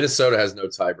 Yeah, Minnesota has no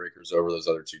tiebreakers over those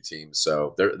other 2 teams,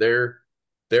 so they're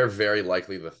very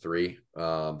likely the 3.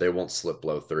 They won't slip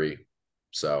below 3.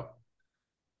 So,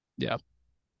 yeah.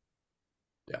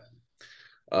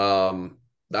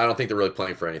 I don't think they're really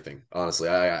playing for anything, honestly.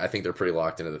 I think they're pretty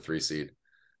locked into the 3 seed.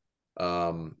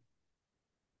 Um,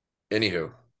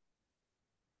 Anywho,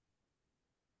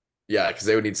 yeah, because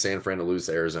they would need San Fran to lose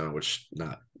to Arizona, which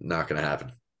not going to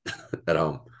happen at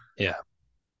home. Yeah.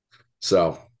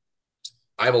 So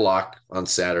I have a lock on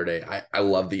Saturday. I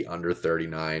love the under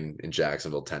 39 in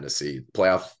Jacksonville, Tennessee.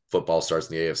 Playoff football starts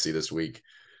in the AFC this week.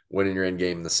 Winning your end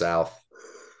game in the South.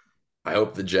 I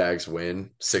hope the Jags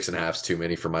win. 6.5 is too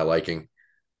many for my liking,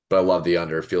 but I love the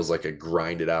under. It feels like a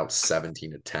grinded out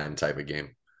 17-10 type of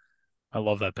game. I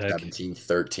love that pick.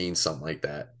 17-13, something like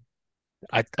that.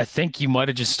 I think you might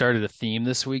have just started a theme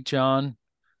this week, John,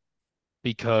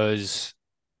 because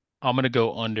I'm going to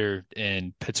go under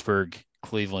in Pittsburgh,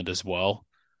 Cleveland as well.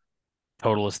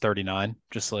 Total is 39,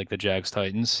 just like the Jags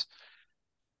Titans.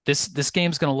 This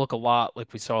game's going to look a lot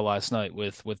like we saw last night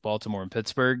with Baltimore and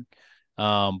Pittsburgh.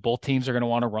 Both teams are going to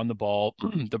want to run the ball.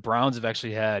 The Browns have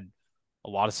actually had a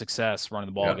lot of success running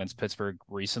the ball against Pittsburgh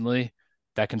recently.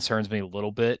 That concerns me a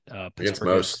little bit. Against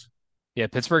most.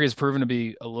 Pittsburgh has proven to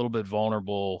be a little bit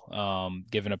vulnerable,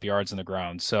 giving up yards on the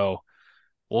ground. So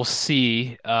we'll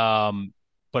see.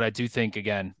 But I do think,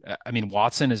 again, I mean,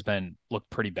 Watson has looked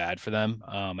pretty bad for them.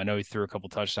 I know he threw a couple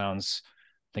touchdowns,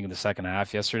 I think in the second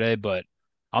half yesterday, but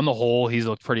on the whole, he's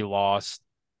looked pretty lost.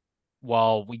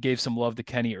 While we gave some love to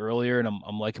Kenny earlier, and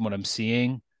I'm liking what I'm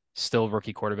seeing, still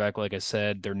rookie quarterback, like I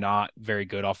said, they're not very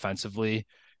good offensively.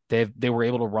 They were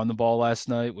able to run the ball last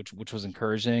night, which was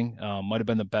encouraging. Might have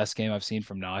been the best game I've seen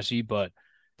from Najee, but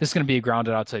this is going to be a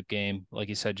grounded out type game, like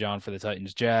you said, John, for the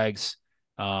Titans Jags.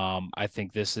 I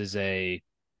think this is I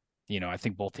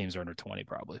think both teams are under 20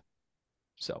 probably.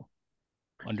 So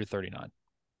under 39.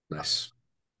 Nice.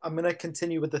 I'm going to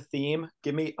continue with the theme.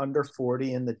 Give me under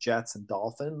 40 in the Jets and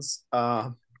Dolphins.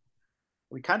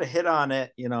 We kind of hit on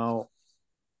it,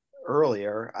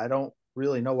 earlier. I don't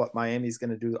really know what Miami's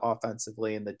going to do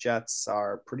offensively, and the Jets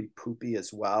are pretty poopy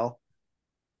as well.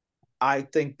 I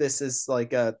think this is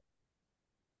like a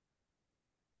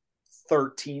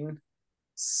 13-6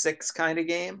 kind of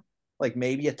game, like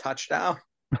maybe a touchdown.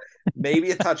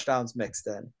 Maybe a touchdown's mixed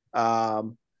in.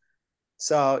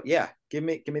 So yeah, give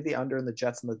me the under in the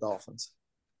Jets and the Dolphins.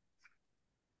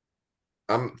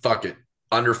 Fuck it.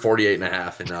 Under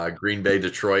 48.5 in Green Bay,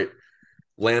 Detroit.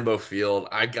 Lambeau Field.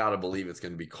 I gotta believe it's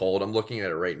gonna be cold. I'm looking at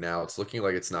it right now. It's looking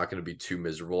like it's not gonna be too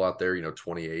miserable out there,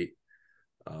 28.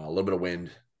 A little bit of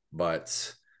wind,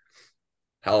 but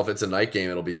hell, if it's a night game,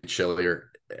 it'll be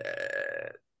chillier.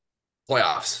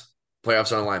 Playoffs.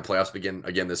 Playoffs are on the line. Playoffs begin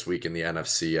again this week in the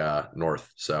NFC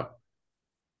North. So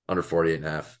under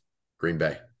 48.5. Green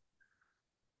Bay.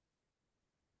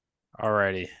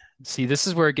 Alrighty. See, this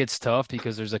is where it gets tough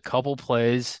because there's a couple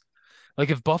plays. Like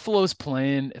if Buffalo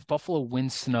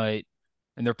wins tonight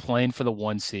and they're playing for the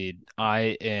 1 seed,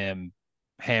 I am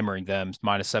hammering them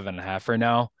 -7.5 right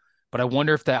now. But I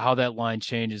wonder if how that line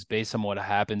changes based on what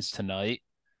happens tonight.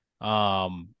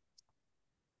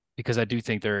 Because I do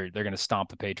think they're going to stomp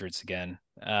the Patriots again.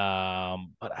 But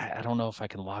I don't know if I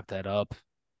can lock that up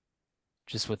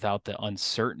just without the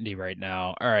uncertainty right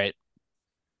now. All right.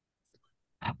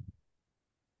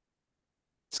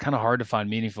 It's kind of hard to find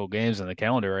meaningful games on the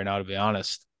calendar right now, to be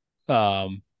honest.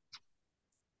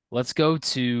 Let's go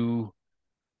to.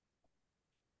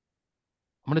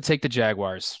 I'm going to take the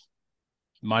Jaguars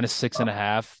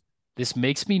 -6.5. This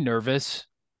makes me nervous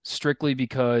strictly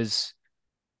because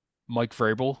Mike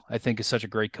Vrabel, I think, is such a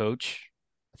great coach.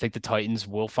 I think the Titans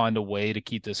will find a way to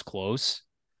keep this close.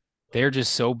 They're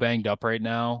just so banged up right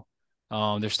now.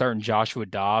 They're starting Joshua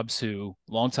Dobbs, who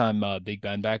longtime Big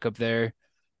Ben back up there.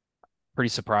 Pretty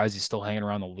surprised he's still hanging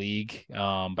around the league,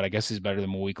 but I guess he's better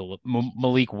than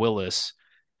Malik Willis.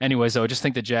 Anyways, though, I just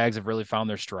think the Jags have really found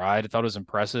their stride. I thought it was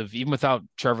impressive. Even without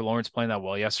Trevor Lawrence playing that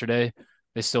well yesterday,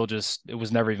 it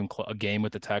was never even a game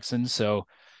with the Texans. So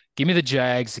give me the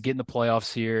Jags to get in the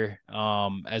playoffs here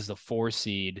as the 4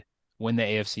 seed, win the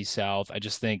AFC South. I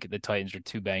just think the Titans are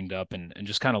too banged up and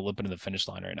just kind of limping to the finish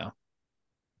line right now.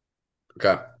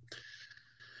 Okay.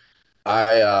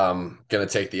 I gonna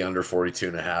take the under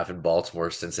 42.5 in Baltimore,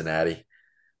 Cincinnati.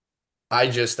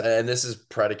 And this is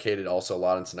predicated also a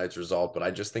lot on tonight's result, but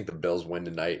I just think the Bills win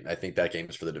tonight. And I think that game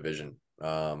is for the division.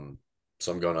 So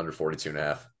I'm going under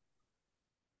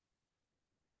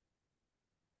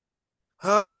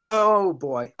 42.5. Oh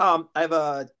boy. I have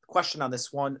a question on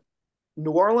this one.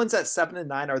 New Orleans at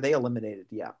 7-9. Are they eliminated?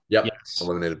 Yeah. Yep. Yes.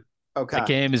 Eliminated. Okay. That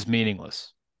game is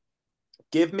meaningless.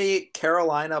 Give me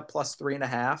Carolina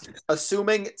 +3.5,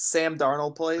 assuming Sam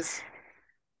Darnold plays.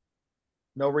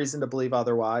 No reason to believe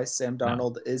otherwise. Sam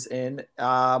Darnold is in.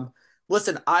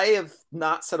 Listen, I have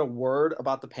not said a word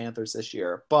about the Panthers this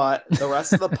year, but the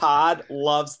rest of the pod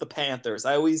loves the Panthers.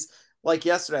 I always like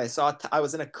yesterday. I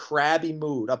was in a crabby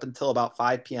mood up until about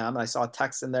 5 p.m. and I saw a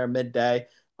text in there midday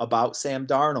about Sam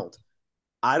Darnold.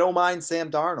 I don't mind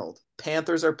Sam Darnold.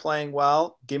 Panthers are playing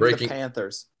well. Give me the Breaking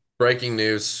Panthers. breaking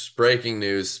news. Breaking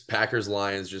news. Packers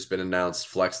Lions just been announced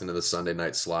flexed into the Sunday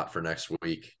night slot for next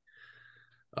week.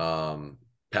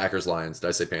 Packers Lions. Did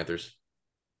I say Panthers?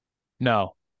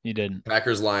 No, you didn't.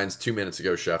 Packers Lions 2 minutes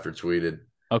ago. Schefter tweeted.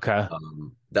 Okay.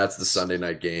 That's the Sunday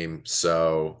night game.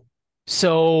 So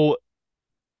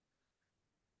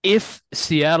if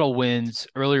Seattle wins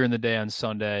earlier in the day on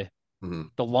Sunday,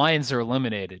 the Lions are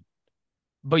eliminated.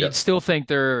 But you'd still think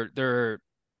they're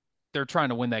trying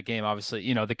to win that game,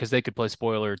 obviously, because they could play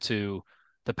spoiler to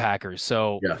the Packers.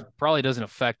 So probably doesn't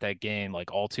affect that game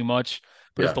like all too much.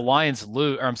 But if the Lions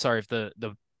lose, or I'm sorry, if the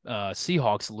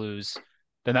Seahawks lose,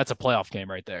 then that's a playoff game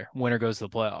right there. Winner goes to the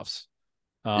playoffs.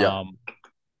 All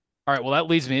right. Well, that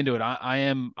leads me into it.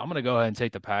 I'm going to go ahead and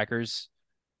take the Packers.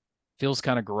 Feels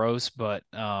kind of gross, but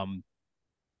can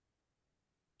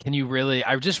you really?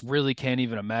 I just really can't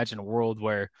even imagine a world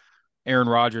where Aaron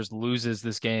Rodgers loses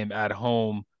this game at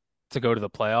home to go to the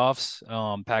playoffs.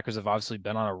 Packers have obviously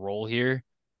been on a roll here.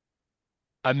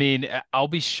 I mean, I'll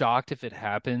be shocked if it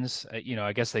happens.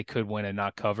 I guess they could win and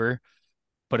not cover.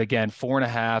 But again,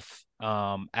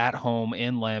 4.5 at home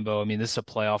in Lambeau. I mean, this is a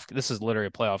playoff. This is literally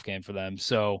a playoff game for them.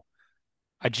 So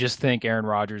I just think Aaron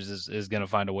Rodgers is going to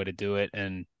find a way to do it.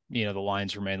 And, the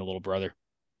Lions remain the little brother.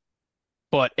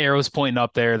 But arrows pointing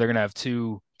up there. They're going to have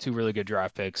two really good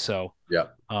draft picks. So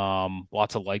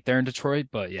lots of light there in Detroit.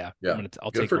 But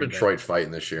I'll good take for Detroit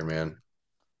fighting this year, man.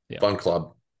 Yeah. Fun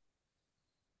club.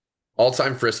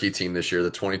 All-time frisky team this year, the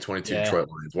 2022 Detroit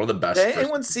Lions. One of the best. Did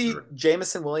anyone see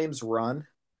Jameson Williams run?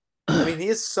 I mean, he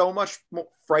is so much more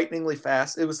frighteningly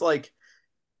fast. It was like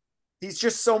he's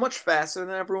just so much faster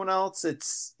than everyone else.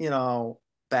 It's,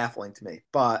 baffling to me.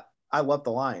 But I love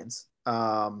the Lions.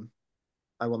 I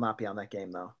will not be on that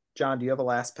game, though. John, do you have a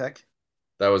last pick?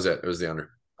 That was it. It was the under.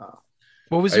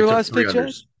 What was your last pick,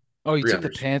 Chad? Oh, you three took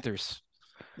unders. The Panthers.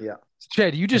 Yeah.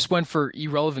 Chad, you just went for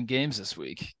irrelevant games this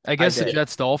week. I guess the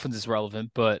Jets Dolphins is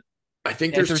relevant, but I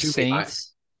think Panthers, there's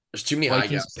too many eye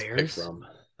gals to pick from.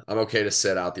 I'm okay to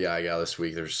sit out the eye gal this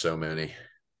week. There's so many.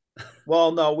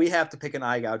 Well, no, we have to pick an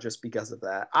eye gal just because of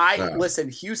that. Listen,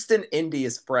 Houston Indy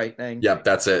is frightening. Yep,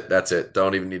 that's it.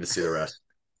 Don't even need to see the rest.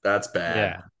 That's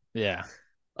bad. Yeah.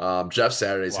 Jeff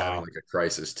Saturday's having like a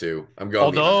crisis too. I'm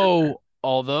going.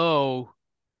 Although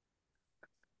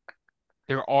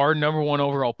there are number one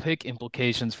overall pick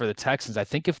implications for the Texans. I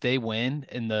think if they win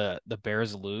and the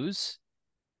Bears lose,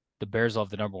 the Bears will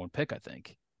have the number one pick, I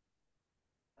think.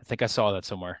 I saw that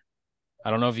somewhere.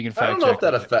 I don't know if you can fact check. I don't know if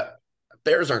that affects.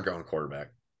 Bears aren't going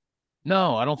quarterback.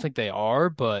 No, I don't think they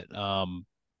are, but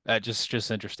that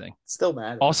just interesting. Still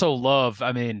mad. Also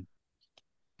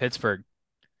Pittsburgh.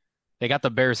 They got the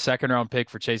Bears' second-round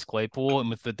pick for Chase Claypool, and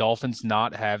with the Dolphins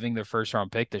not having their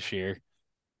first-round pick this year,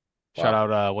 shout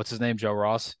out, what's his name, Joe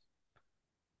Ross?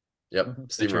 Yep,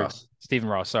 Stephen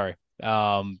Ross, sorry.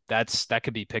 That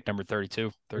could be pick number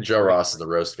 32. Joe Ross is the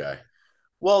roast guy.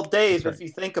 Well, Dave, if you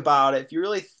think about it, if you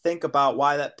really think about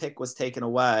why that pick was taken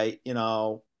away,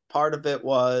 part of it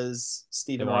was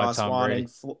Stephen Ross wanting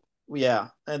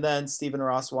and then Stephen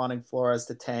Ross wanting Flores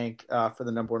to tank for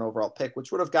the number one overall pick,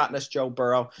 which would have gotten us Joe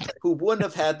Burrow, who wouldn't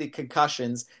have had the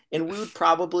concussions, and we would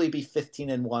probably be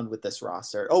 15-1 with this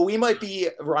roster. Oh, we might be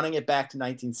running it back to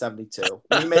 1972.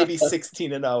 We may be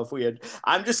 16-0 if we had.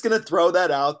 I'm just gonna throw that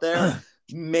out there.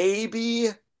 Maybe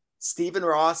Stephen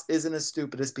Ross isn't as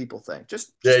stupid as people think.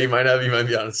 You might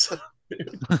be honest.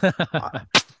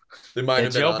 They might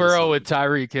have been Joe Burrow with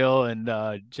Tyreek Hill and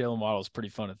Jalen Waddle is pretty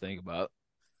fun to think about.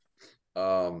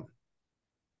 I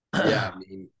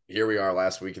mean, here we are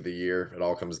last week of the year. It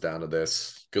all comes down to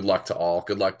this. Good luck to all.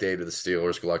 Good luck, Dave, to the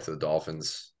Steelers. Good luck to the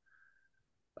Dolphins.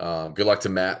 Good luck to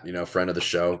Matt, friend of the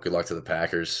show. Good luck to the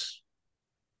Packers.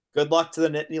 Good luck to the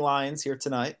Nittany Lions here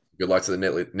tonight. Good luck to the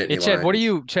Nittany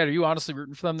Lions. Chad, are you honestly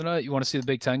rooting for them tonight? You want to see the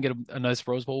Big Ten get a nice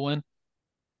Rose Bowl win?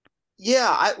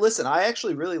 Yeah, I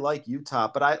actually really like Utah,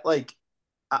 but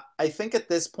I think at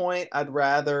this point I'd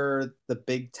rather the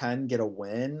Big Ten get a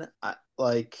win. I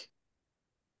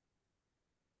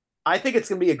think it's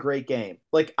going to be a great game.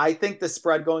 I think the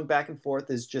spread going back and forth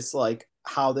is just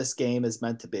how this game is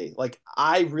meant to be.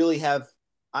 I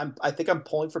think I'm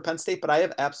pulling for Penn State, but I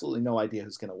have absolutely no idea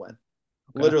who's going to win.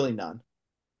 Okay. Literally none.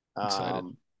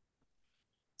 Excited.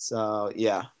 So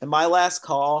yeah. And my last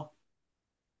call,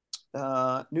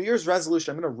 New Year's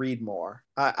resolution, I'm going to read more.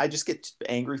 I just get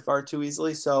angry far too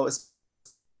easily. So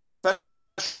especially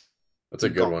That's a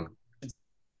good one.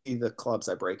 The clubs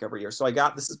I break every year. So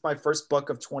this is my first book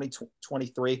of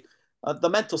 2023, the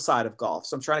mental side of golf.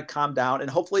 So I'm trying to calm down, and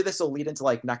hopefully this will lead into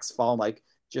like next fall, like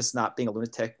just not being a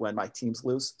lunatic when my teams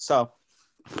lose. So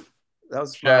that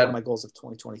was one of my goals of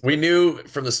 2023. We knew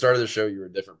from the start of the show you were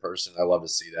a different person. I love to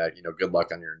see that. Good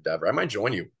luck on your endeavor. I might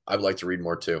join you. I'd like to read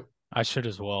more too. I should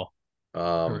as well.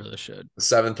 I really should. The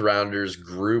 7th rounders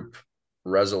group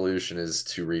resolution is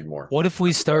to read more. What if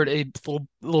we start a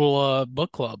little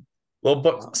book club? Well,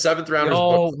 book 7th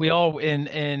rounders. We all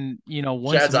and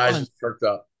once Chad's eyes just perked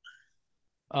up.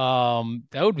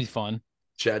 That would be fun.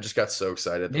 Chad just got so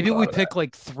excited. Maybe we pick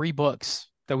like 3 books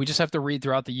that we just have to read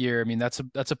throughout the year. I mean, that's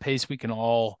a pace we can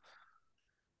all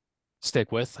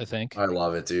stick with, I think. I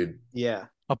love it, dude. Yeah.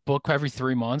 A book every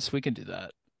 3 months, we can do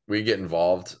that. We get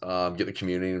involved, get the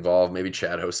community involved. Maybe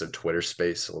Chad hosts a Twitter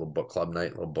space, a little book club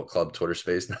night, a little book club Twitter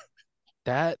space.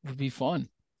 That would be fun.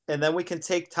 And then we can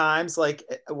take times, like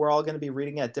we're all going to be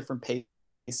reading at different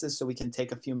paces, so we can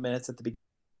take a few minutes at the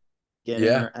beginning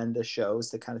or end of shows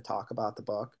to kind of talk about the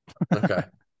book. Okay.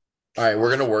 All right,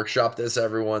 we're going to workshop this,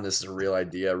 everyone. This is a real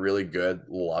idea, really good.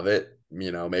 Love it.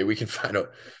 Maybe we can find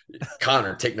out.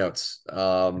 Connor, take notes.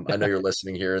 I know you're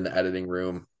listening here in the editing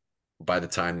room by the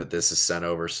time that this is sent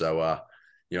over. So,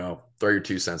 throw your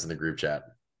 2 cents in the group chat.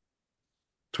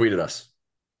 Tweet at us.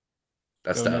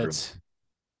 That's to everyone.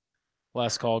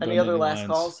 Last call. Any other last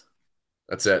calls?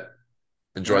 That's it.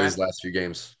 Enjoy these last few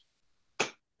games.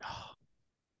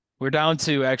 We're down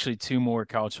to actually 2 more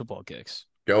college football kicks.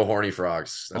 Go Horny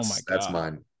Frogs. Oh my God. That's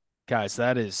mine. Guys,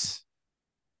 that is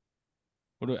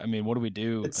what do we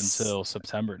do until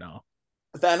September now?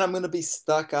 Then I'm going to be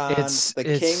stuck on the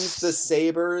Kings, the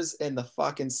Sabres, and the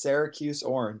fucking Syracuse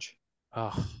Orange.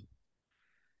 Oh.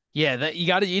 Yeah,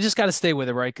 you just got to stay with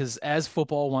it, right? Because as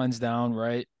football winds down,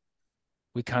 right,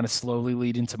 we kind of slowly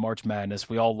lead into March Madness.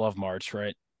 We all love March,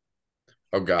 right?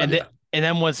 Oh God. And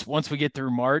then once we get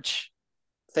through March,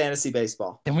 fantasy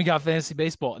baseball. Then we got fantasy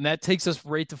baseball, and that takes us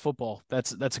right to football.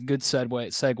 That's a good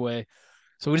segue.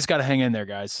 So we just got to hang in there,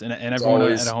 guys, and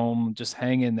everyone at home, just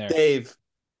hang in there.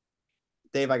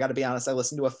 Dave, I got to be honest. I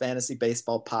listened to a fantasy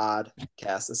baseball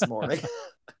podcast this morning.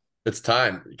 It's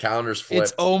time. Calendars flipped.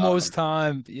 It's almost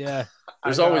time. Yeah.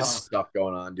 There's always stuff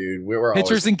going on, dude. We're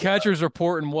pitchers and catchers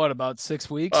reporting about 6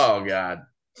 weeks? Oh God.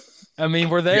 I mean,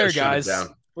 we're there, guys.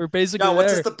 We're basically there. What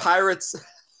does the Pirates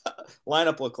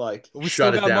lineup look like? We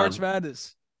still got March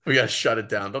Madness. We got to shut it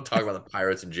down. Don't talk about the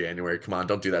Pirates in January. Come on,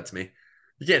 don't do that to me.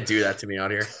 You can't do that to me out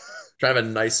here. Trying to have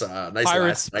a nice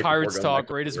Pirates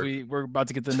talk right as we're about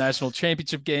to get the national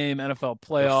championship game, NFL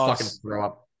playoffs. Fucking throw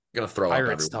up. I'm gonna throw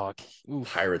Pirates up. Talk.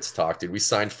 Oof. Pirates talk, dude. We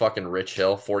signed fucking Rich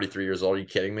Hill, 43 years old. Are you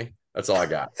kidding me? That's all I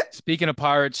got. Speaking of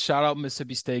Pirates, shout out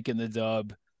Mississippi State in the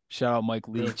dub. Shout out Mike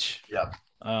Leach. Yeah.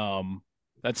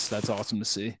 That's awesome to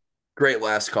see. Great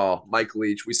last call. Mike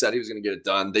Leach. We said he was going to get it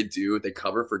done. They do. They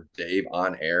cover for Dave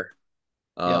on air.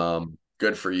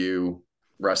 Good for you.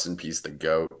 Rest in peace, the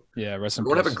GOAT. Yeah, rest in peace.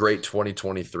 We're going to have a great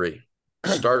 2023.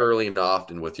 Start early and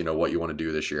often with, what you want to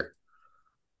do this year.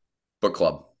 Book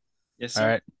club. Yes, sir. All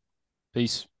right.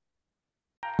 Peace.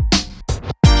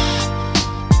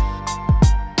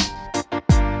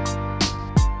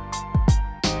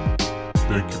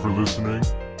 Thank you for listening.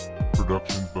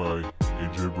 Production by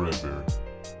AJ Bradbury.